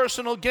my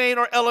personal gain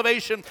or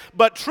elevation,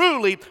 but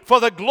truly for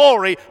the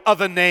glory of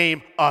the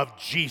name of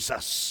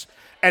Jesus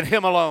and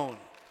Him alone.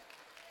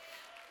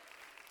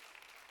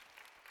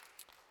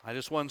 I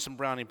just won some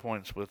brownie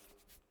points with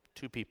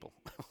 2 people.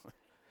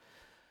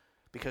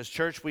 Because,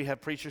 church, we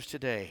have preachers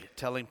today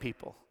telling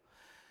people,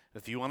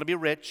 if you want to be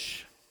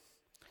rich,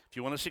 if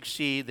you want to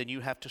succeed, then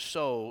you have to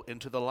sow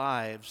into the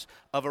lives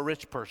of a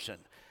rich person,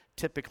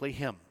 typically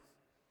him.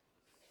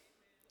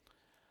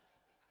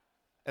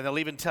 And they'll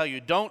even tell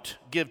you, don't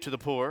give to the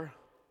poor.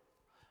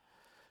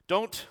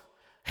 Don't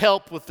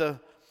help with the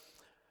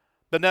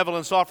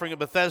benevolence offering of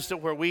Bethesda,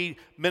 where we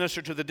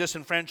minister to the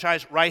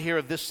disenfranchised right here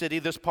of this city,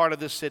 this part of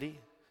this city.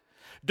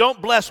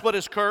 Don't bless what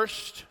is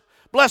cursed.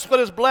 Bless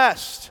what is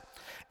blessed.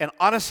 And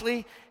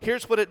honestly,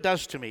 here's what it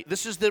does to me.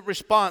 This is the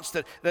response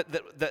that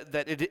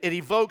it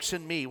evokes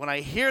in me. When I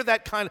hear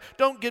that kind of,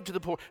 don't give to the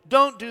poor,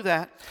 don't do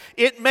that.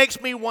 It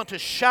makes me want to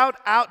shout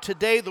out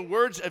today the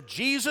words of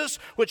Jesus,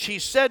 which He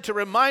said to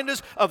remind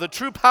us of the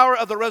true power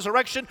of the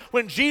resurrection,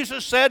 when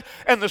Jesus said,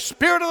 "And the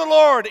Spirit of the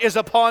Lord is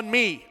upon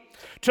me,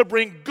 to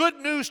bring good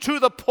news to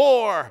the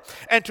poor,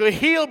 and to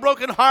heal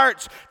broken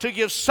hearts, to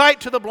give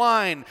sight to the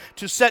blind,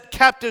 to set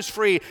captives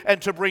free,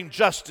 and to bring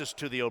justice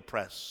to the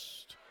oppressed."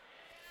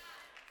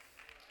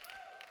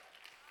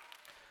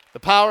 The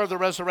power of the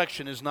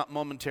resurrection is not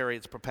momentary,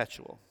 it's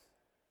perpetual.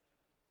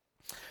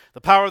 The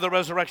power of the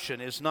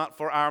resurrection is not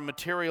for our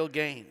material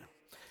gain,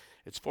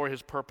 it's for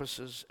His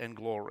purposes and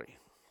glory.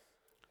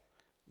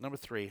 Number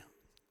 3,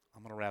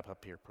 I'm going to wrap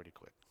up here pretty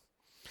quick.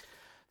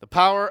 The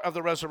power of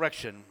the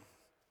resurrection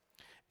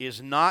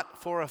is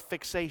not for a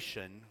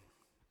fixation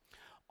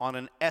on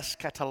an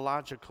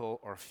eschatological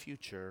or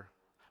future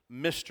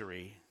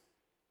mystery,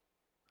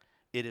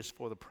 it is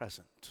for the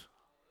present.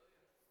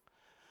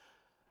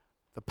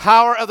 The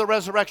power of the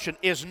resurrection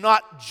is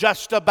not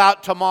just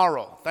about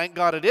tomorrow. Thank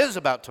God it is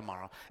about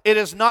tomorrow. It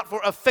is not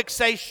for a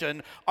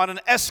fixation on an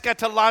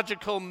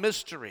eschatological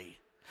mystery.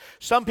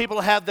 Some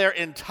people have their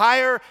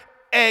entire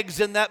eggs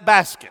in that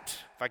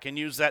basket, if I can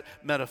use that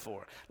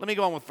metaphor. Let me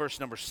go on with verse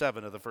number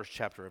 7 of the first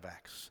chapter of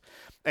Acts.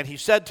 And He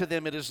said to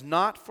them, "It is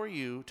not for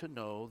you to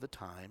know the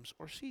times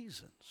or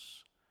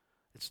seasons."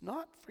 It's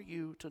not for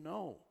you to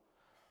know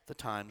the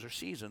times or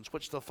seasons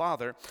which the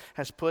Father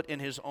has put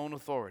in His own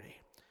authority.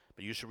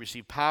 But you shall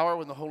receive power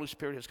when the Holy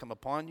Spirit has come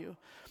upon you,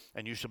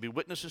 and you shall be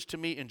witnesses to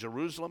me in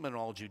Jerusalem and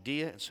all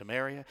Judea and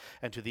Samaria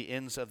and to the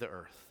ends of the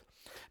earth.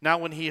 Now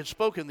when He had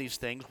spoken these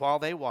things, while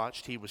they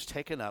watched, He was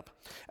taken up,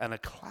 and a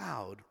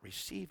cloud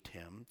received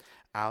Him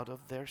out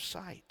of their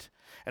sight.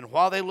 And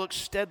while they looked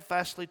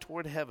steadfastly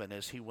toward heaven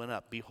as He went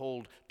up,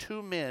 behold,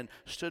 2 men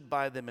stood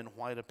by them in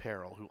white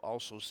apparel, who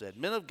also said,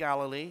 "Men of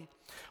Galilee,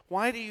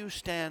 why do you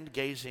stand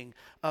gazing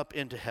up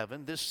into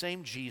heaven? This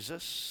same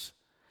Jesus,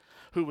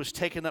 who was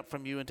taken up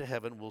from you into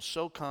heaven, will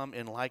so come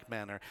in like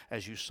manner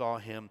as you saw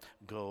Him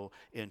go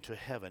into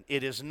heaven."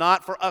 It is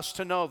not for us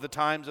to know the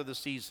times of the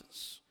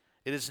seasons.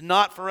 It is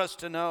not for us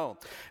to know.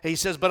 He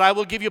says, "But I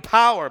will give you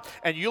power,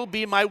 and you'll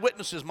be my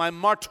witnesses, my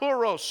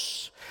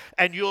martyros,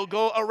 and you'll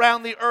go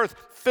around the earth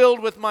filled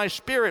with my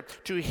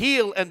Spirit to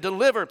heal and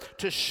deliver,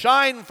 to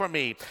shine for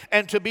me,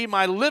 and to be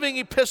my living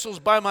epistles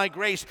by my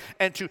grace,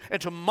 and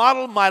to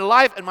model my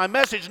life and my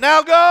message.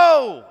 Now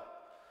go!"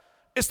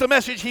 It's the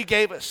message He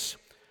gave us.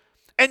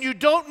 And you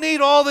don't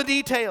need all the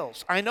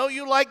details. I know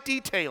you like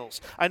details.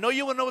 I know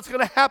you want to know what's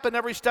going to happen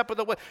every step of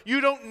the way. You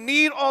don't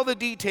need all the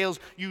details.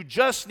 You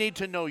just need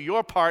to know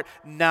your part.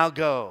 Now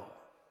go.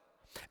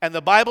 And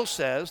the Bible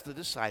says the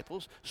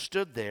disciples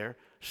stood there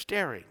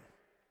staring.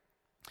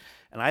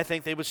 And I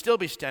think they would still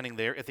be standing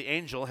there if the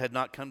angel had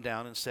not come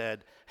down and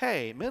said,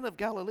 "Hey, men of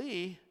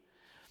Galilee,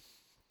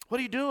 what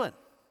are you doing?"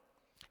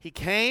 He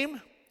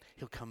came.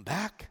 He'll come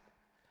back.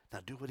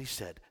 Now do what He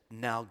said.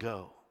 Now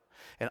go.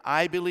 And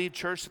I believe,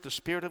 church, that the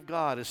Spirit of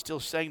God is still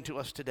saying to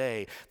us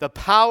today, the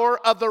power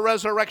of the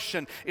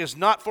resurrection is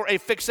not for a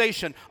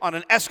fixation on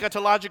an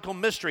eschatological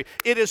mystery.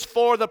 It is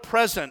for the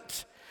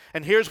present.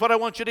 And here's what I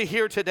want you to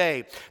hear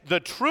today. The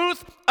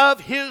truth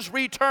of His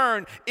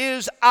return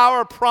is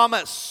our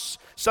promise.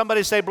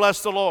 Somebody say,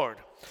 "Bless the Lord."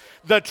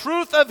 The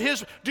truth of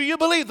His, do you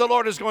believe the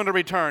Lord is going to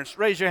return?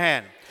 Raise your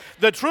hand.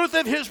 The truth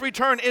of His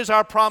return is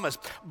our promise,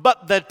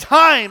 but the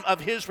time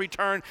of His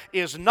return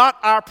is not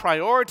our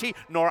priority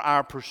nor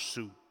our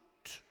pursuit.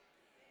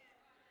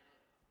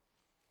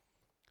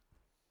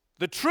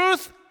 The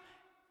truth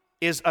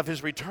of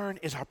His return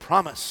is our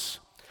promise,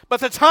 But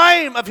the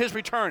time of his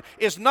return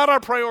is not our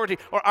priority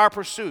or our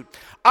pursuit.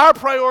 Our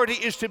priority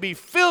is to be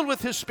filled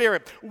with his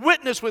Spirit,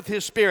 witness with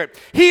his Spirit,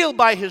 healed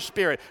by his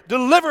Spirit,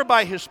 deliver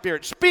by his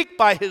Spirit, speak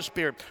by his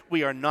Spirit.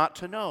 We are not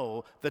to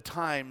know the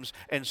times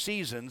and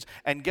seasons.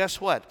 And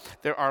guess what?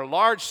 There are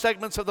large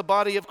segments of the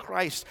body of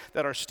Christ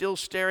that are still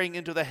staring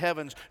into the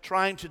heavens,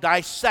 trying to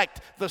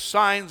dissect the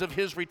signs of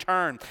his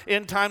return.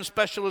 End-time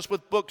specialists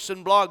with books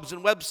and blogs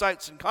and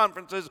websites and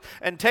conferences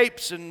and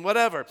tapes and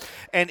whatever.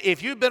 And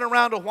if you've been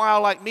around a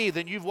while like me,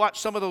 then you've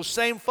watched some of those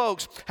same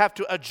folks have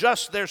to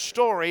adjust their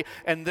story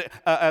and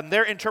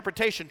their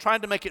interpretation, trying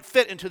to make it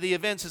fit into the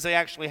events as they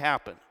actually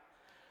happen.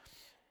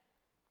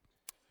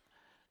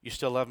 You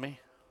still love me?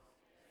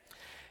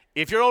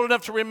 If you're old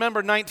enough to remember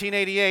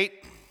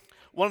 1988,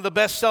 one of the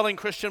best-selling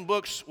Christian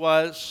books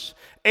was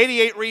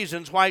 88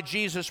 Reasons Why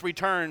Jesus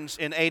Returns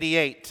in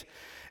 88.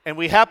 And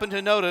we happen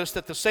to notice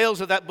that the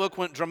sales of that book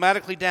went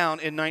dramatically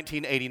down in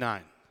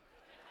 1989.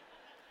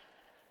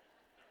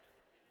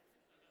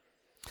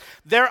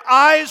 Their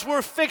eyes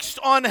were fixed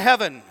on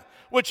heaven,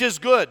 which is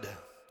good,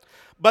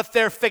 but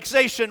their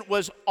fixation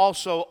was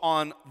also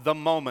on the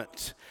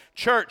moment.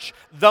 Church,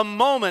 the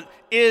moment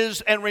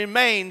is and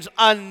remains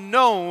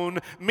unknown.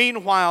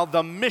 Meanwhile,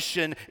 the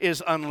mission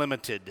is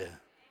unlimited.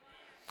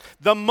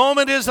 The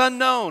moment is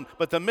unknown,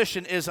 but the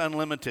mission is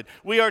unlimited.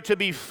 We are to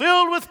be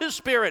filled with his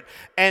Spirit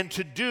and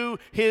to do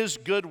his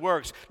good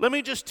works. Let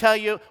me just tell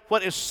you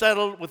what is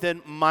settled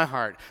within my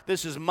heart.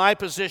 This is my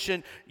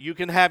position. You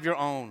can have your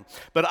own.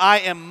 But I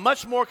am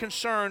much more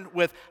concerned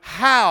with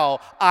how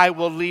I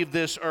will leave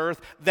this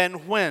earth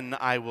than when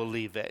I will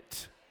leave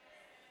it.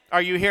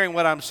 Are you hearing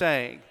what I'm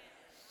saying?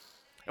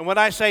 And when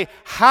I say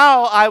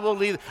how I will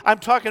leave, I'm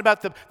talking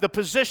about the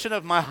position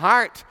of my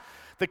heart,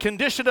 the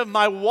condition of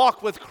my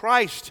walk with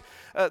Christ,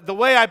 the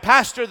way I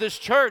pastor this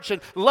church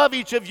and love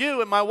each of you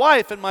and my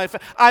wife and my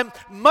family. I'm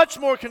much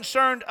more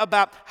concerned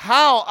about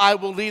how I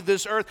will leave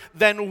this earth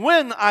than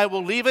when I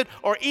will leave it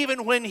or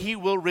even when he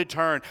will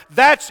return.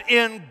 That's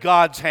in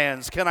God's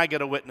hands. Can I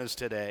get a witness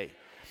today?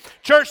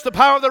 Church, the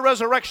power of the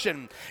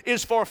resurrection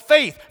is for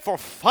faith, for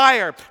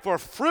fire, for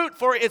fruit,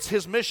 for it's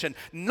his mission,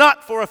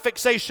 not for a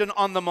fixation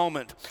on the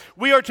moment.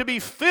 We are to be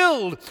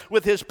filled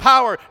with his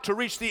power to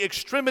reach the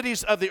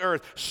extremities of the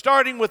earth,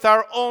 starting with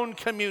our own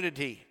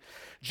community.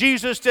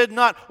 Jesus did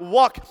not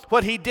walk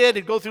what he did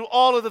and go through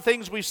all of the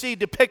things we see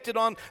depicted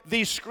on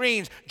these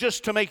screens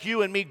just to make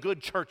you and me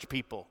good church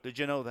people. Did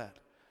you know that?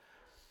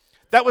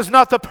 That was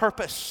not the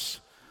purpose.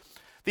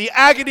 The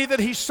agony that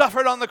he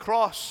suffered on the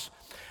cross,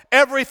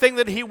 everything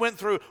that he went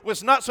through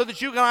was not so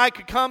that you and I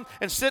could come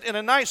and sit in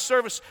a nice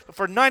service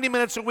for 90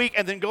 minutes a week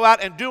and then go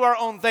out and do our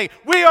own thing.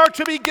 We are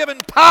to be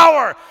given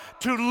power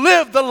to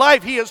live the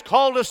life he has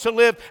called us to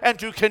live and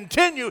to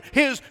continue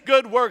his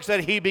good works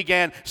that he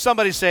began.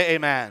 Somebody say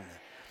amen.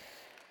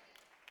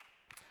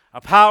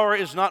 Our power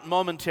is not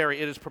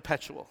momentary, it is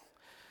perpetual.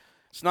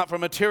 It's not for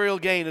material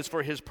gain, it's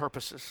for his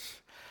purposes.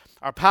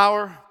 Our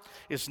power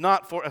is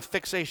not for a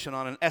fixation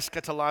on an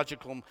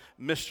eschatological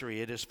mystery.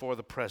 It is for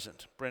the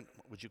present. Brent,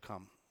 would you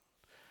come?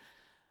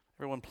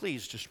 Everyone,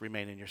 please just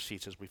remain in your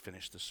seats as we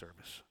finish this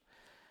service.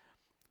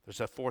 There's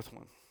that fourth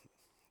one,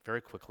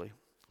 very quickly.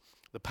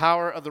 The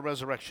power of the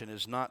resurrection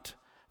is not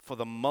for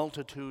the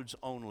multitudes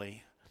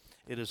only.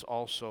 It is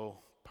also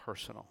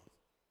personal.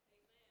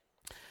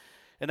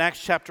 In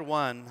Acts chapter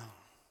 1,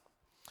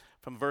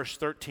 from verse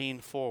 13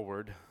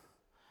 forward,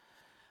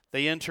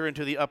 they enter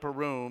into the upper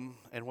room,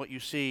 and what you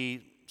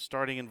see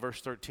starting in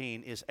verse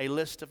 13, is a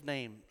list of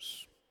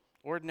names,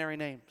 ordinary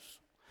names.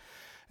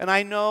 And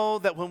I know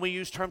that when we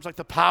use terms like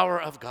the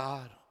power of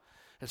God,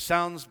 it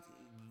sounds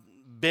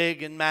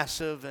big and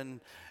massive, and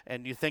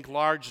you think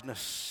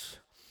largeness.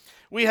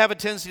 We have a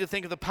tendency to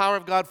think of the power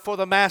of God for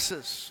the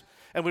masses,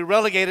 and we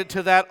relegate it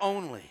to that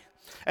only.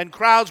 And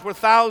crowds where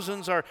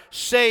thousands are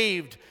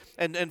saved,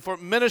 and for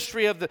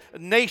ministry of the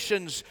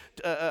nations,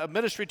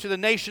 ministry to the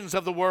nations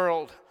of the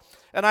world.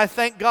 And I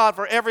thank God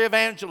for every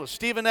evangelist,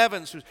 Stephen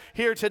Evans, who's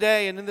here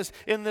today and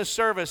in this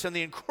service, and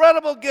the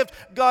incredible gift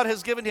God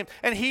has given him.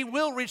 And he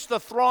will reach the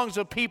throngs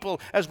of people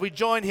as we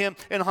join him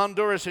in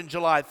Honduras in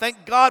July.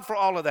 Thank God for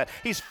all of that.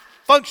 He's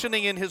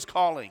functioning in his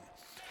calling.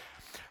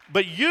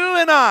 But you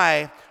and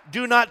I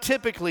do not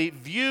typically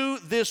view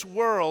this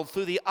world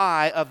through the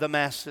eye of the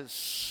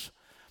masses.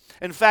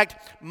 In fact,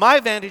 my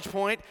vantage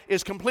point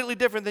is completely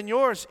different than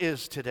yours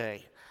is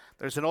today.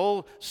 There's an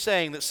old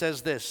saying that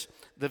says this: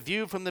 the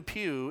view from the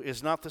pew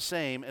is not the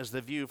same as the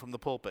view from the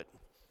pulpit.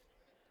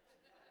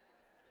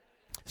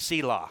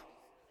 Selah.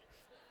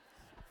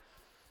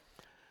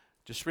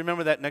 Just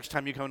remember that next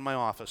time you come in my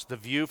office. The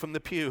view from the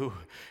pew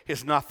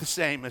is not the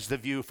same as the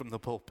view from the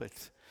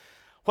pulpit.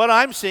 What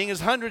I'm seeing is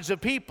hundreds of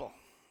people.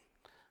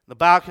 The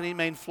balcony,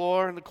 main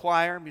floor, and the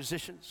choir,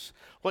 musicians.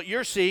 What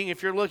you're seeing,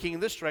 if you're looking in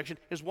this direction,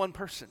 is one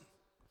person.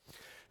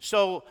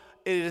 So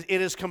it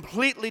is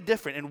completely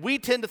different, and we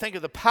tend to think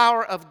of the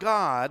power of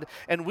God,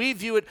 and we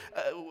view it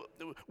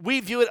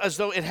as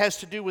though it has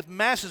to do with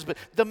masses. But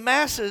the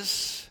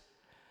masses,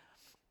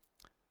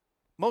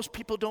 most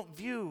people don't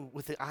view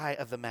with the eye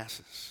of the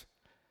masses.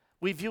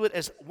 We view it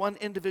as one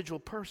individual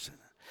person.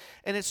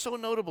 And it's so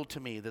notable to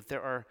me that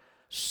there are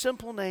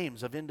simple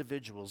names of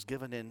individuals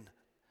given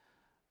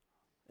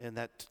in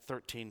that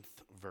 13th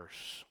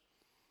verse.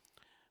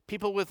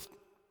 People with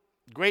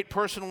great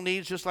personal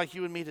needs just like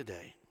you and me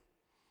today.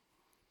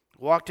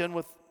 Walked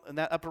in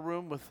that upper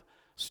room with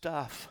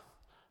stuff,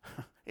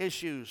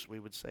 issues, we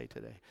would say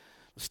today.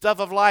 The stuff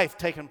of life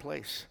taking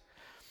place.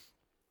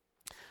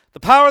 The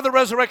power of the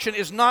resurrection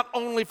is not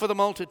only for the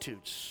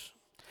multitudes.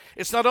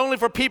 It's not only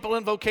for people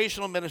in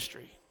vocational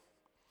ministry.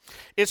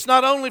 It's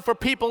not only for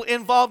people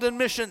involved in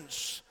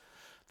missions.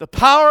 The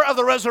power of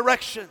the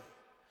resurrection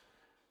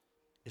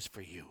is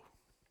for you.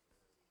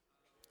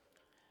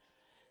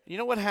 You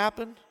know what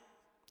happened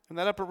in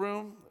that upper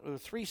room? There were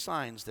 3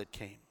 signs that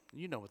came.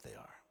 You know what they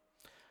are.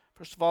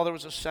 First of all, there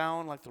was a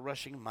sound like the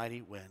rushing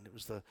mighty wind. It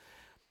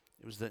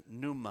was the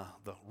pneuma,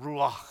 the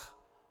ruach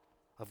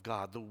of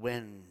God, the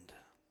wind,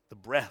 the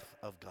breath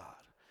of God.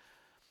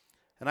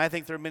 And I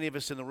think there are many of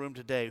us in the room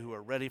today who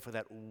are ready for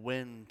that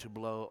wind to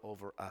blow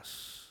over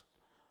us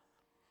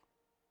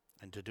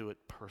and to do it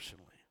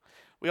personally.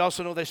 We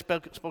also know they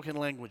spoke in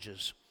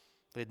languages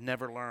they'd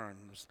never learned.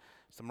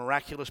 It's the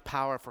miraculous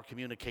power for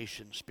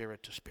communication,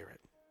 spirit to spirit.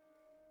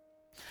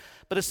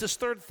 But it's this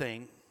third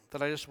thing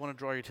that I just want to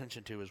draw your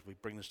attention to as we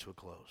bring this to a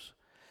close.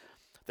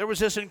 There was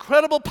this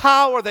incredible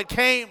power that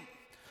came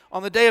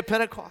on the day of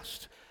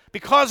Pentecost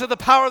because of the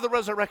power of the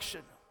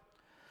resurrection.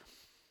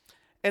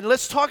 And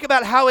let's talk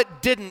about how it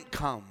didn't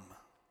come.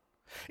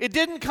 It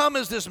didn't come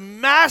as this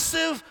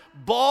massive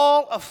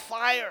ball of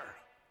fire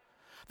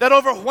that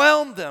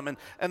overwhelmed them,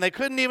 and they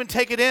couldn't even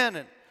take it in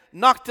and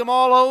knocked them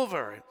all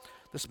over.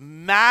 This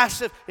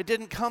massive, it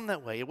didn't come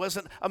that way. It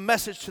wasn't a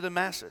message to the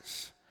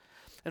masses.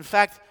 In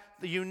fact,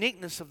 the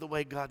uniqueness of the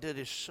way God did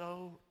is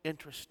so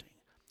interesting.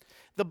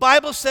 The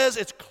Bible says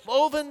it's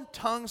cloven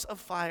tongues of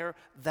fire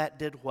that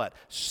did what?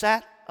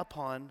 Sat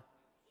upon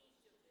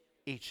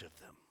each of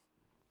them.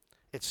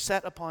 It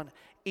sat upon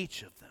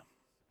each of them.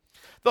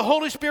 The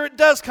Holy Spirit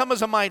does come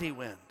as a mighty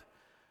wind,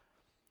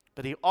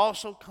 but he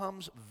also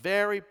comes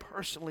very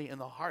personally in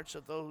the hearts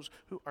of those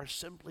who are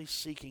simply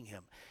seeking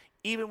him,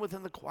 even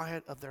within the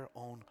quiet of their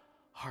own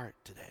heart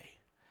today.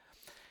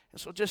 And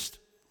so just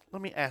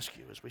let me ask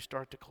you as we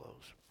start to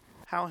close,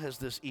 how has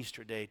this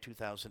Easter Day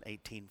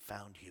 2018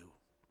 found you?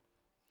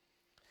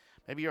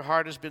 Maybe your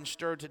heart has been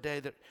stirred today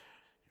that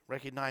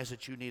recognize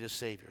that you need a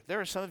Savior.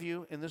 There are some of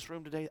you in this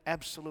room today,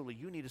 absolutely,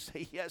 you need to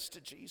say yes to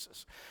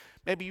Jesus.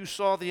 Maybe you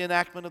saw the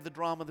enactment of the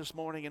drama this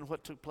morning and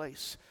what took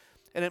place,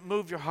 and it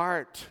moved your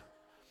heart.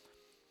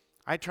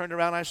 I turned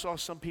around, I saw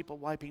some people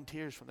wiping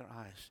tears from their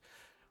eyes.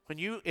 When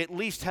you at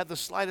least had the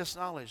slightest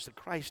knowledge that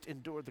Christ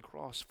endured the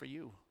cross for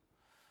you.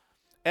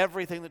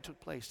 Everything that took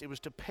place, it was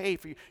to pay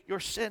for you.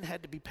 Your sin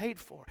had to be paid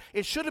for.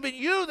 It should have been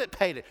you that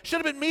paid it. It should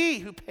have been me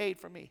who paid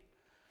for me.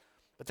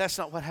 But that's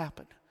not what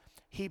happened.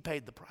 He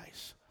paid the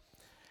price.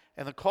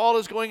 And the call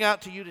is going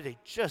out to you today.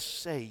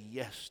 Just say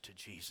yes to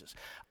Jesus.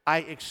 I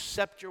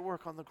accept your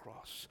work on the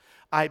cross.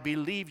 I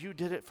believe you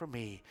did it for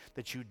me,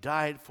 that you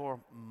died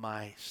for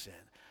my sin.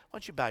 Why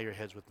don't you bow your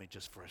heads with me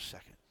just for a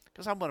second?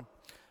 Because I'm going to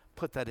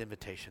put that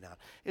invitation out.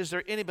 Is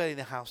there anybody in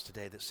the house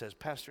today that says,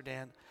 Pastor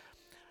Dan,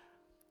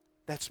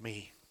 that's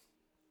me.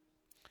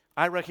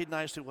 I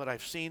recognize through what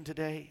I've seen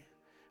today,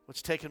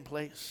 what's taken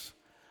place,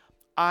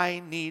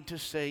 I need to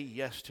say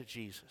yes to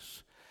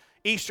Jesus.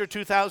 Easter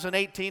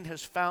 2018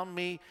 has found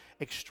me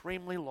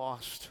extremely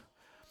lost,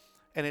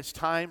 and it's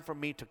time for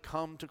me to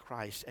come to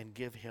Christ and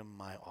give him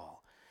my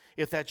all.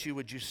 If that's you,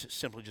 would you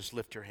simply just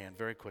lift your hand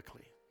very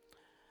quickly?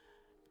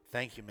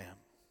 Thank you, ma'am.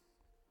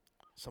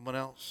 Someone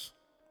else?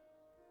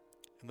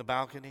 In the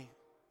balcony?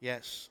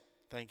 Yes.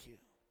 Thank you.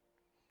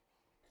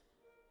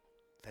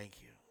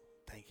 Thank you.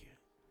 Thank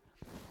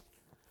you.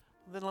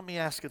 Then let me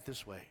ask it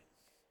this way.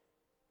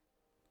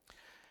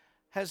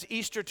 Has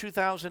Easter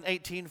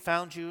 2018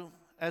 found you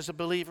as a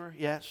believer?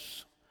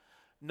 Yes.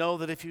 Know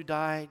that if you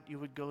died, you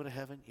would go to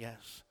heaven?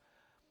 Yes.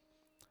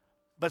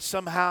 But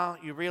somehow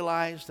you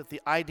realize that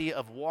the idea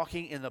of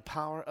walking in the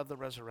power of the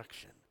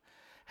resurrection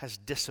has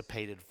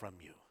dissipated from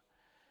you.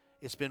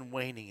 It's been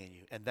waning in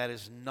you, and that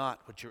is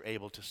not what you're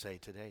able to say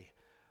today.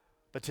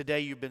 But today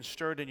you've been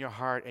stirred in your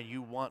heart, and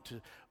you want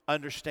to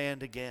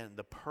understand again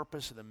the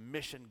purpose and the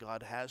mission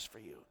God has for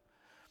you.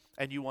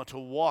 And you want to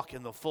walk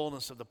in the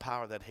fullness of the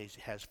power that he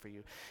has for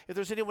you. If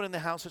there's anyone in the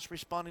house that's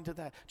responding to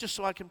that, just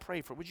so I can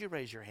pray for, would you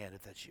raise your hand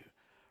if that's you?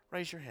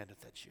 Raise your hand if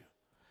that's you.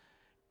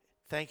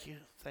 Thank you,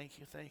 thank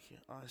you, thank you.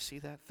 Oh, I see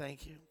that.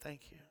 Thank you,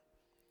 thank you.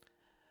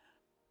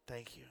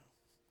 Thank you,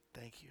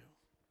 thank you.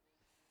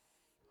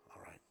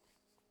 All right.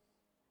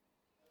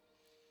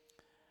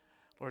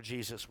 Lord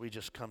Jesus, we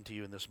just come to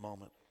you in this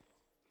moment.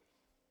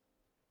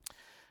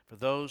 For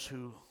those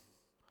who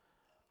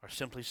are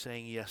simply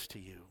saying yes to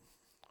you,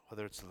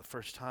 whether it's the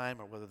first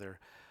time or whether they're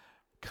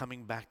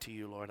coming back to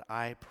you, Lord,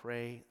 I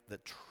pray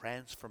that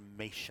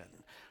transformation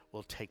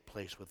will take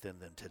place within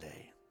them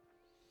today.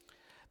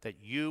 That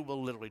you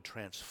will literally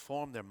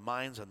transform their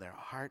minds and their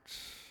hearts,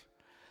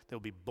 they'll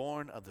be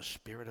born of the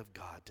Spirit of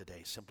God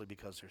today simply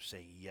because they're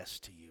saying yes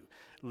to you.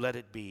 Let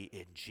it be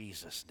in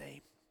Jesus'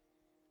 name.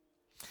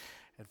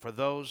 And for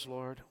those,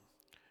 Lord,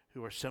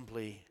 who are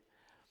simply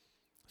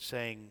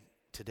saying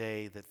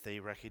today that they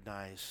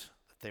recognize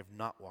that they're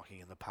not walking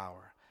in the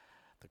power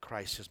that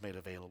Christ has made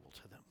available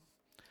to them.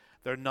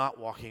 They're not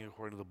walking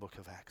according to the book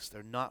of Acts.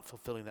 They're not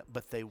fulfilling that,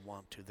 but they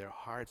want to. Their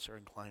hearts are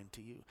inclined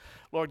to you.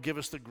 Lord, give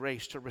us the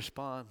grace to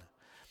respond.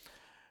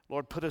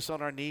 Lord, put us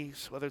on our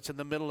knees, whether it's in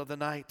the middle of the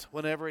night,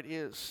 whenever it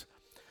is,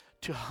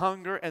 to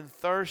hunger and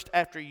thirst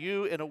after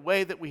you in a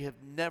way that we have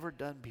never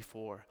done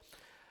before.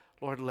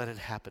 Lord, let it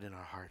happen in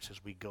our hearts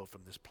as we go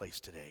from this place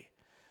today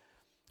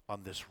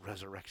on this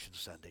Resurrection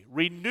Sunday.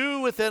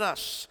 Renew within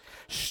us.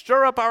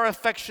 Stir up our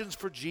affections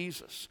for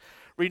Jesus.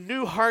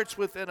 Renew hearts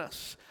within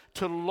us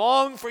to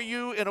long for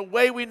you in a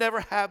way we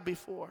never have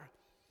before.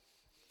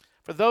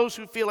 For those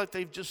who feel like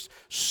they've just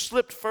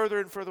slipped further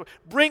and further,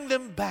 bring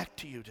them back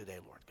to you today,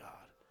 Lord God.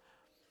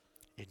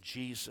 In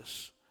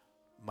Jesus'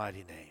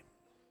 mighty name,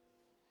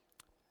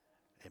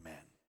 amen.